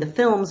not only the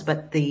films,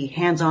 but the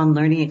hands-on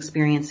learning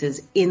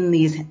experiences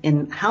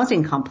in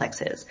housing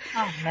complexes.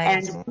 Oh,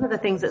 nice. And one of the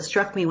things that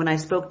struck me when I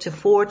spoke to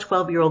 4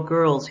 12-year-old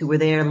girls who were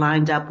there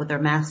lined up with their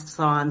masks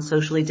on,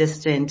 socially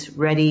distant,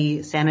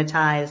 ready,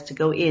 sanitized to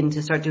go in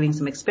to start doing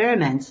some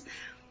experiments,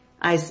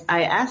 I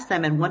asked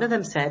them, and one of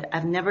them said,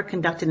 I've never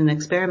conducted an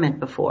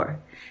experiment before.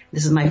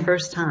 This is my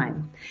first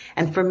time.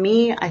 And for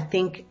me, I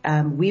think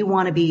we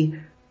want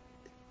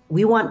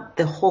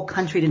the whole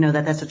country to know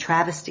that that's a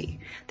travesty,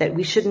 that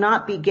we should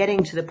not be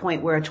getting to the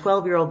point where a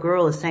 12-year-old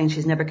girl is saying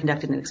she's never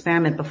conducted an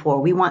experiment before.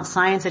 We want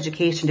science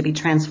education to be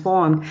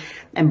transformed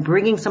and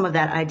bringing some of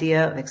that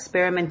idea of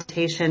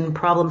experimentation,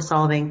 problem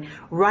solving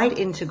right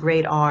into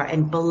grade R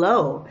and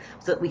below,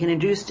 so that we can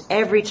introduce to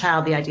every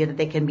child the idea that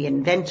they can be an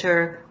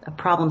inventor, a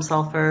problem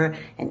solver,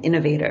 an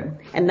innovator.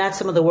 And that's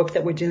some of the work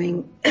that we're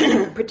doing,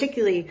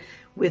 particularly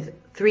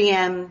with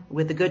 3M,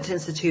 with the Goethe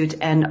Institute,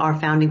 and our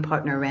founding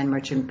partner, Rand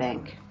Merchant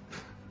Bank.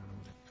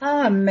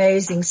 Oh,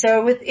 amazing.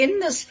 So within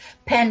this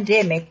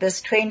pandemic,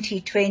 this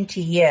 2020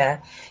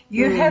 year,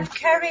 you have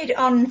carried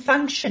on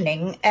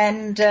functioning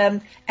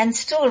and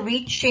still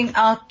reaching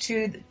out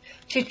to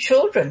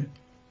children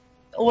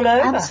all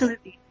over.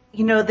 Absolutely.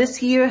 You know,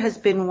 this year has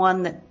been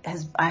one that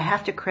I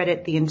have to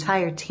credit the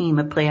entire team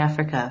at Play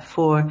Africa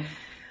for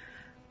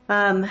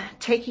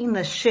taking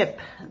the ship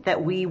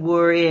that we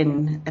were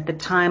in at the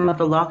time of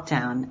the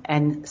lockdown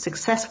and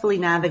successfully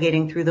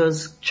navigating through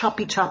those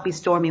choppy,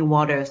 stormy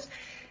waters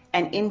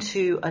and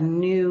into a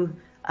new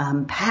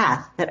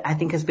path that I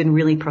think has been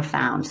really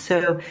profound.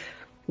 So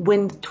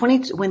when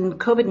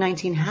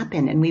COVID-19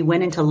 happened and we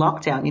went into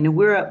lockdown, you know,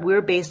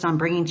 we're based on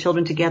bringing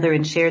children together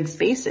in shared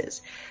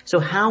spaces. So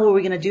how were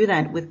we going to do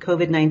that with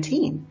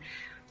COVID-19?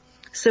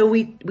 So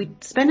we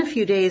spent a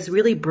few days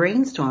really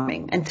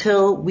brainstorming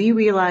until we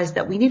realized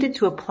that we needed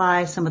to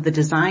apply some of the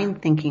design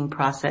thinking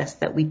process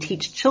that we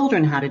teach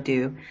children how to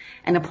do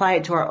and apply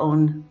it to our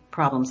own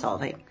problem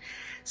solving.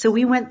 So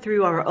we went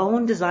through our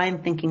own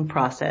design thinking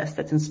process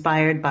that's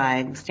inspired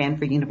by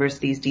Stanford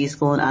University's D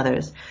School and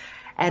others.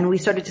 And we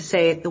started to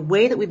say the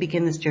way that we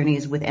begin this journey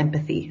is with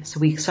empathy. So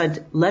we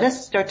said, let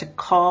us start to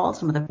call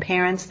some of the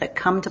parents that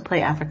come to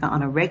Play Africa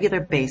on a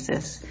regular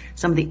basis,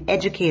 some of the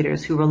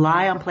educators who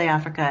rely on Play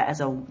Africa as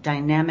a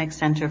dynamic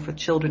center for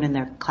children in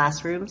their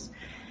classrooms.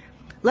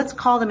 Let's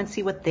call them and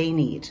see what they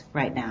need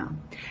right now.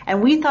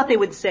 And we thought they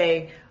would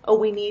say, oh,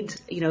 we need,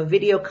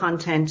 video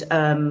content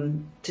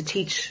to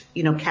teach,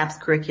 CAPS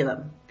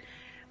curriculum.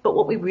 But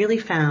what we really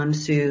found,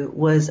 Sue,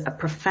 was a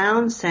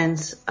profound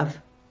sense of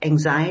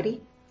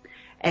anxiety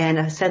and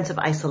a sense of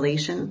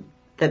isolation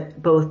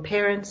that both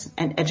parents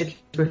and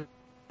educators were at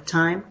the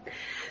time.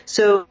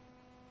 So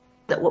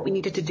that what we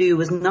needed to do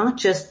was not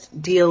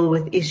just deal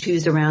with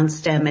issues around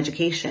STEM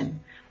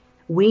education.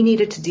 We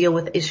needed to deal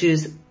with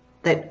issues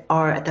that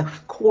are at the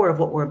core of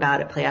what we're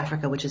about at Play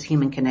Africa, which is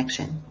human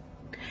connection.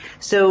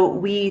 So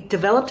we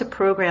developed a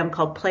program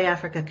called Play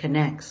Africa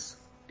Connects.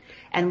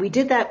 And we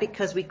did that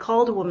because we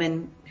called a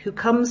woman who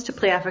comes to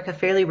Play Africa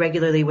fairly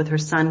regularly with her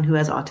son who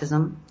has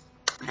autism.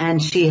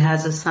 And she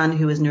has a son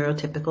who is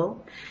neurotypical.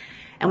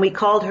 And we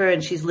called her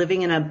and she's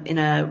living in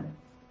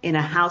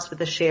a house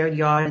with a shared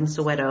yard in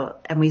Soweto.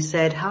 And we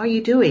said, how are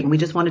you doing? We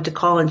just wanted to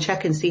call and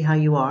check and see how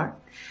you are.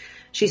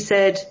 She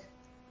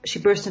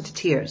burst into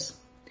tears.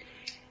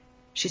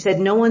 She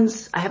said,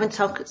 I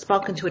haven't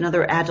spoken to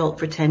another adult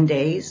for 10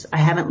 days. I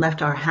haven't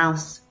left our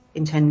house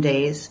in 10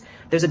 days.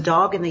 There's a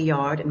dog in the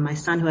yard and my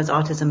son who has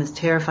autism is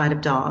terrified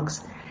of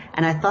dogs.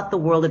 And I thought the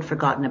world had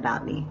forgotten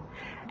about me.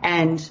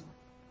 And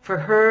for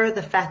her,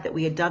 the fact that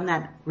we had done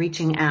that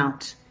reaching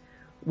out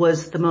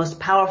was the most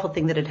powerful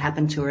thing that had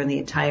happened to her in the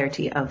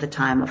entirety of the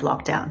time of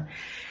lockdown.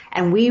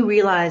 And we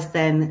realized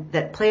then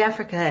that Play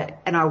Africa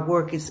and our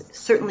work is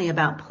certainly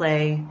about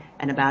play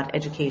and about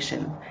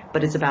education,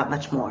 but it's about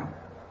much more.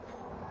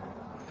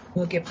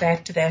 We'll get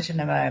back to that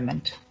in a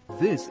moment.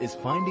 This is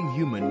Finding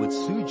Human with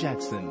Sue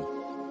Jackson,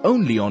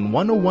 only on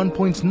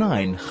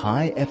 101.9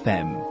 High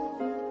FM.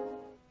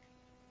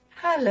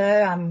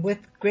 Hello, I'm with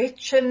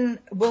Gretchn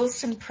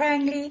Wilson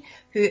Prangley,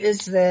 who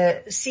is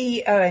the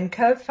CEO and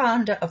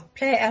co-founder of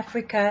Play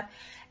Africa.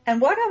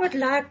 And what I would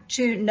like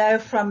to know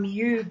from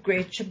you,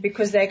 Gretchn,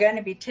 because they're going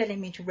to be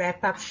telling me to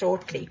wrap up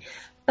shortly,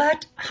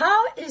 but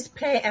how is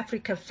Play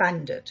Africa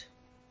funded?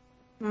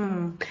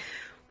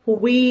 Well,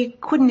 we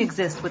couldn't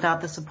exist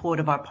without the support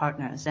of our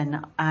partners,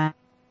 and I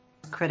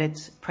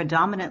credit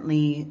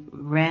predominantly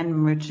Rand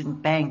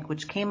Merchant Bank,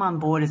 which came on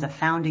board as a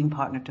founding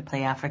partner to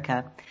Play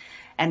Africa.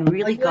 And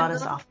really got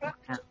us off the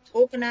ground.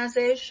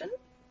 Organization?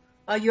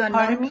 Are you a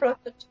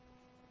non-profit?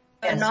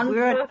 Yes,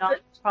 we're a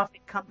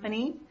non-profit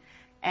company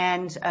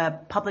and a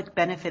public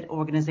benefit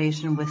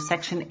organization with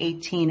Section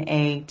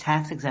 18A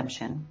tax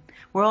exemption.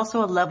 We're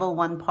also a level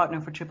 1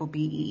 partner for triple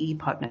BEE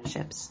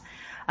partnerships.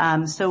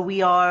 So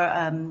we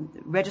are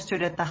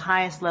registered at the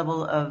highest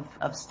level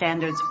of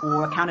standards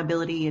for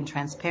accountability and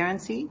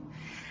transparency.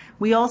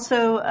 We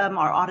also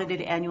are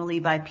audited annually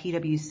by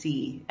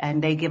PwC,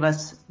 and they give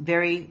us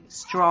very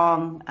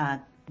strong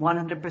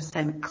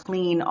 100%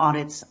 clean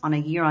audits on a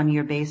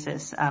year-on-year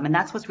basis. And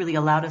that's what's really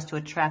allowed us to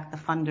attract the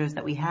funders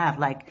that we have,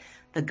 like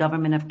the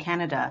Government of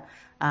Canada,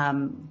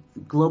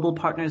 global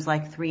partners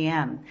like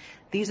 3M.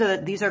 These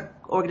are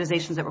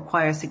organizations that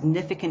require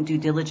significant due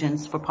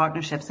diligence for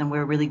partnerships, and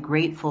we're really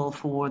grateful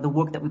for the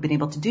work that we've been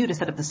able to do to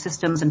set up the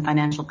systems and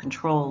financial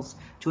controls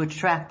to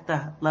attract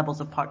the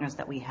levels of partners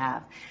that we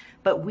have.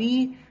 But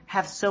we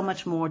have so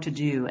much more to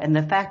do. And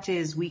the fact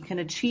is we can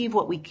achieve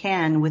what we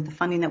can with the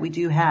funding that we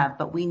do have,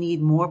 but we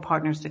need more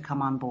partners to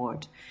come on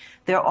board.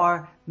 There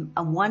are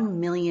 1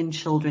 million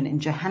children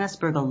in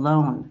Johannesburg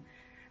alone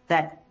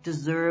that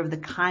deserve the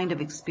kind of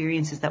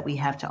experiences that we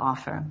have to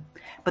offer.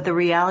 But the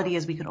reality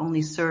is we can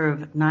only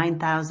serve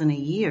 9,000 a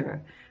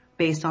year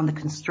based on the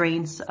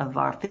constraints of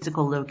our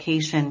physical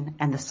location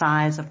and the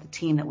size of the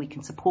team that we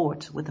can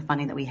support with the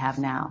funding that we have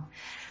now.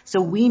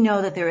 So we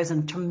know that there is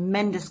a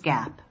tremendous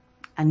gap.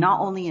 And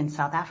not only in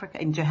South Africa,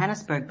 in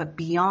Johannesburg, but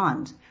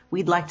beyond.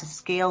 We'd like to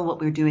scale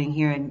what we're doing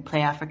here in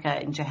Play Africa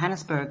in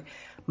Johannesburg,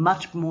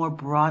 much more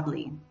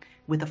broadly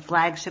with a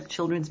flagship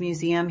children's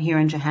museum here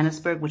in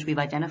Johannesburg, which we've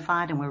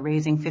identified and we're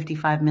raising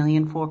 $55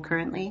 million for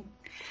currently.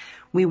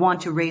 We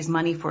want to raise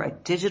money for a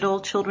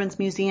digital children's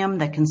museum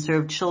that can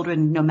serve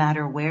children no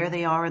matter where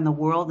they are in the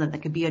world, and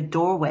that could be a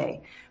doorway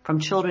from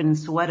children in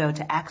Soweto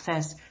to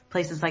access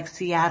places like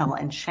Seattle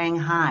and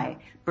Shanghai,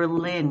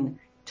 Berlin,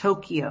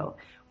 Tokyo.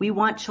 We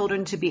want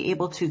children to be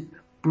able to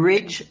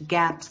bridge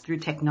gaps through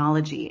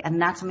technology,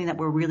 and that's something that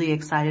we're really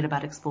excited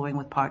about exploring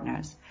with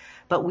partners.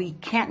 But we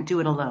can't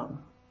do it alone.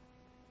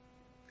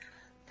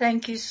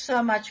 Thank you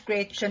so much,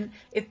 Gretchen.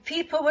 If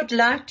people would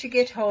like to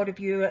get hold of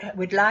you,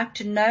 would like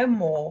to know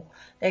more,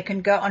 they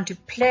can go onto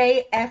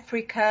Play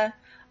Africa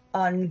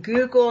on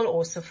Google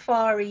or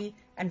Safari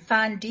and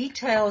find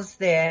details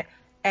there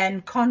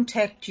and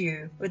contact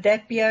you. Would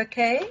that be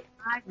okay?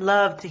 I'd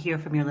love to hear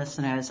from your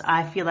listeners.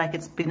 I feel like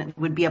it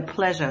would be a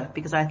pleasure,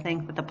 because I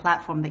think that the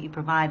platform that you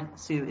provide,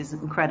 Sue, is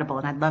incredible,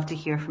 and I'd love to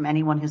hear from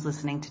anyone who's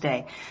listening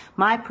today.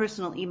 My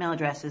personal email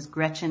address is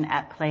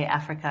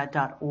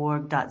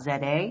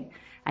gretchen@playafrica.org.za.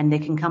 And they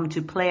can come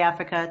to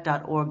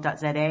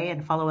playafrica.org.za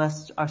and follow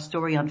our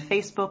story on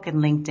Facebook and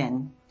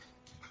LinkedIn.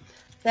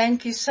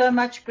 Thank you so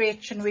much,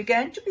 Gretchen. We're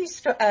going to be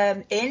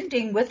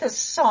ending with a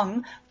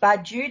song by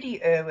Judy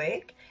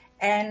Erwig,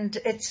 and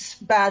it's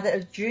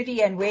by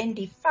Judy and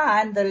Wendy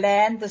Fine, The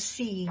Land, the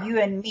Sea, You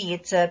and Me.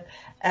 It's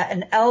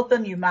an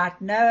album. You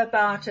might know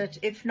about it.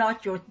 If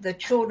not, the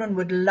children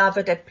would love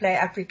it at Play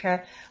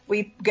Africa.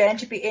 We're going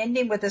to be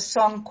ending with a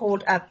song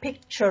called A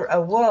Picture a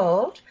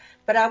World.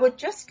 But I would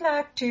just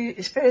like to,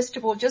 first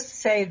of all, just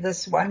say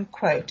this one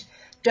quote.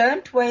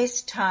 Don't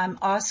waste time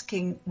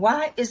asking,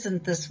 why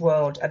isn't this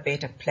world a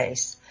better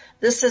place?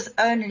 This is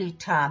only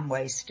time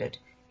wasted.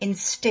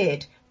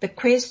 Instead, the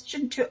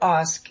question to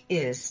ask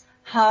is,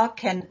 how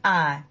can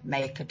I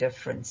make a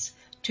difference?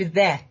 To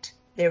that,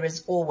 there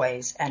is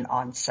always an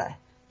answer.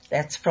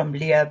 That's from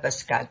Leo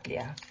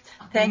Buscaglia.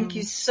 Thank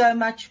you so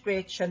much,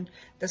 Gretchen.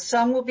 The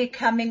song will be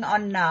coming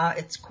on now.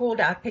 It's called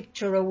Our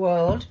Picture a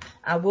World.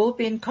 I will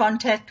be in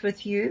contact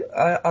with you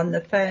on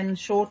the phone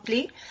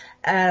shortly.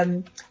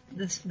 The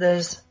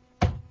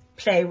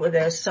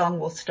song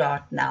will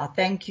start now.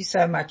 Thank you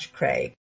so much, Craig.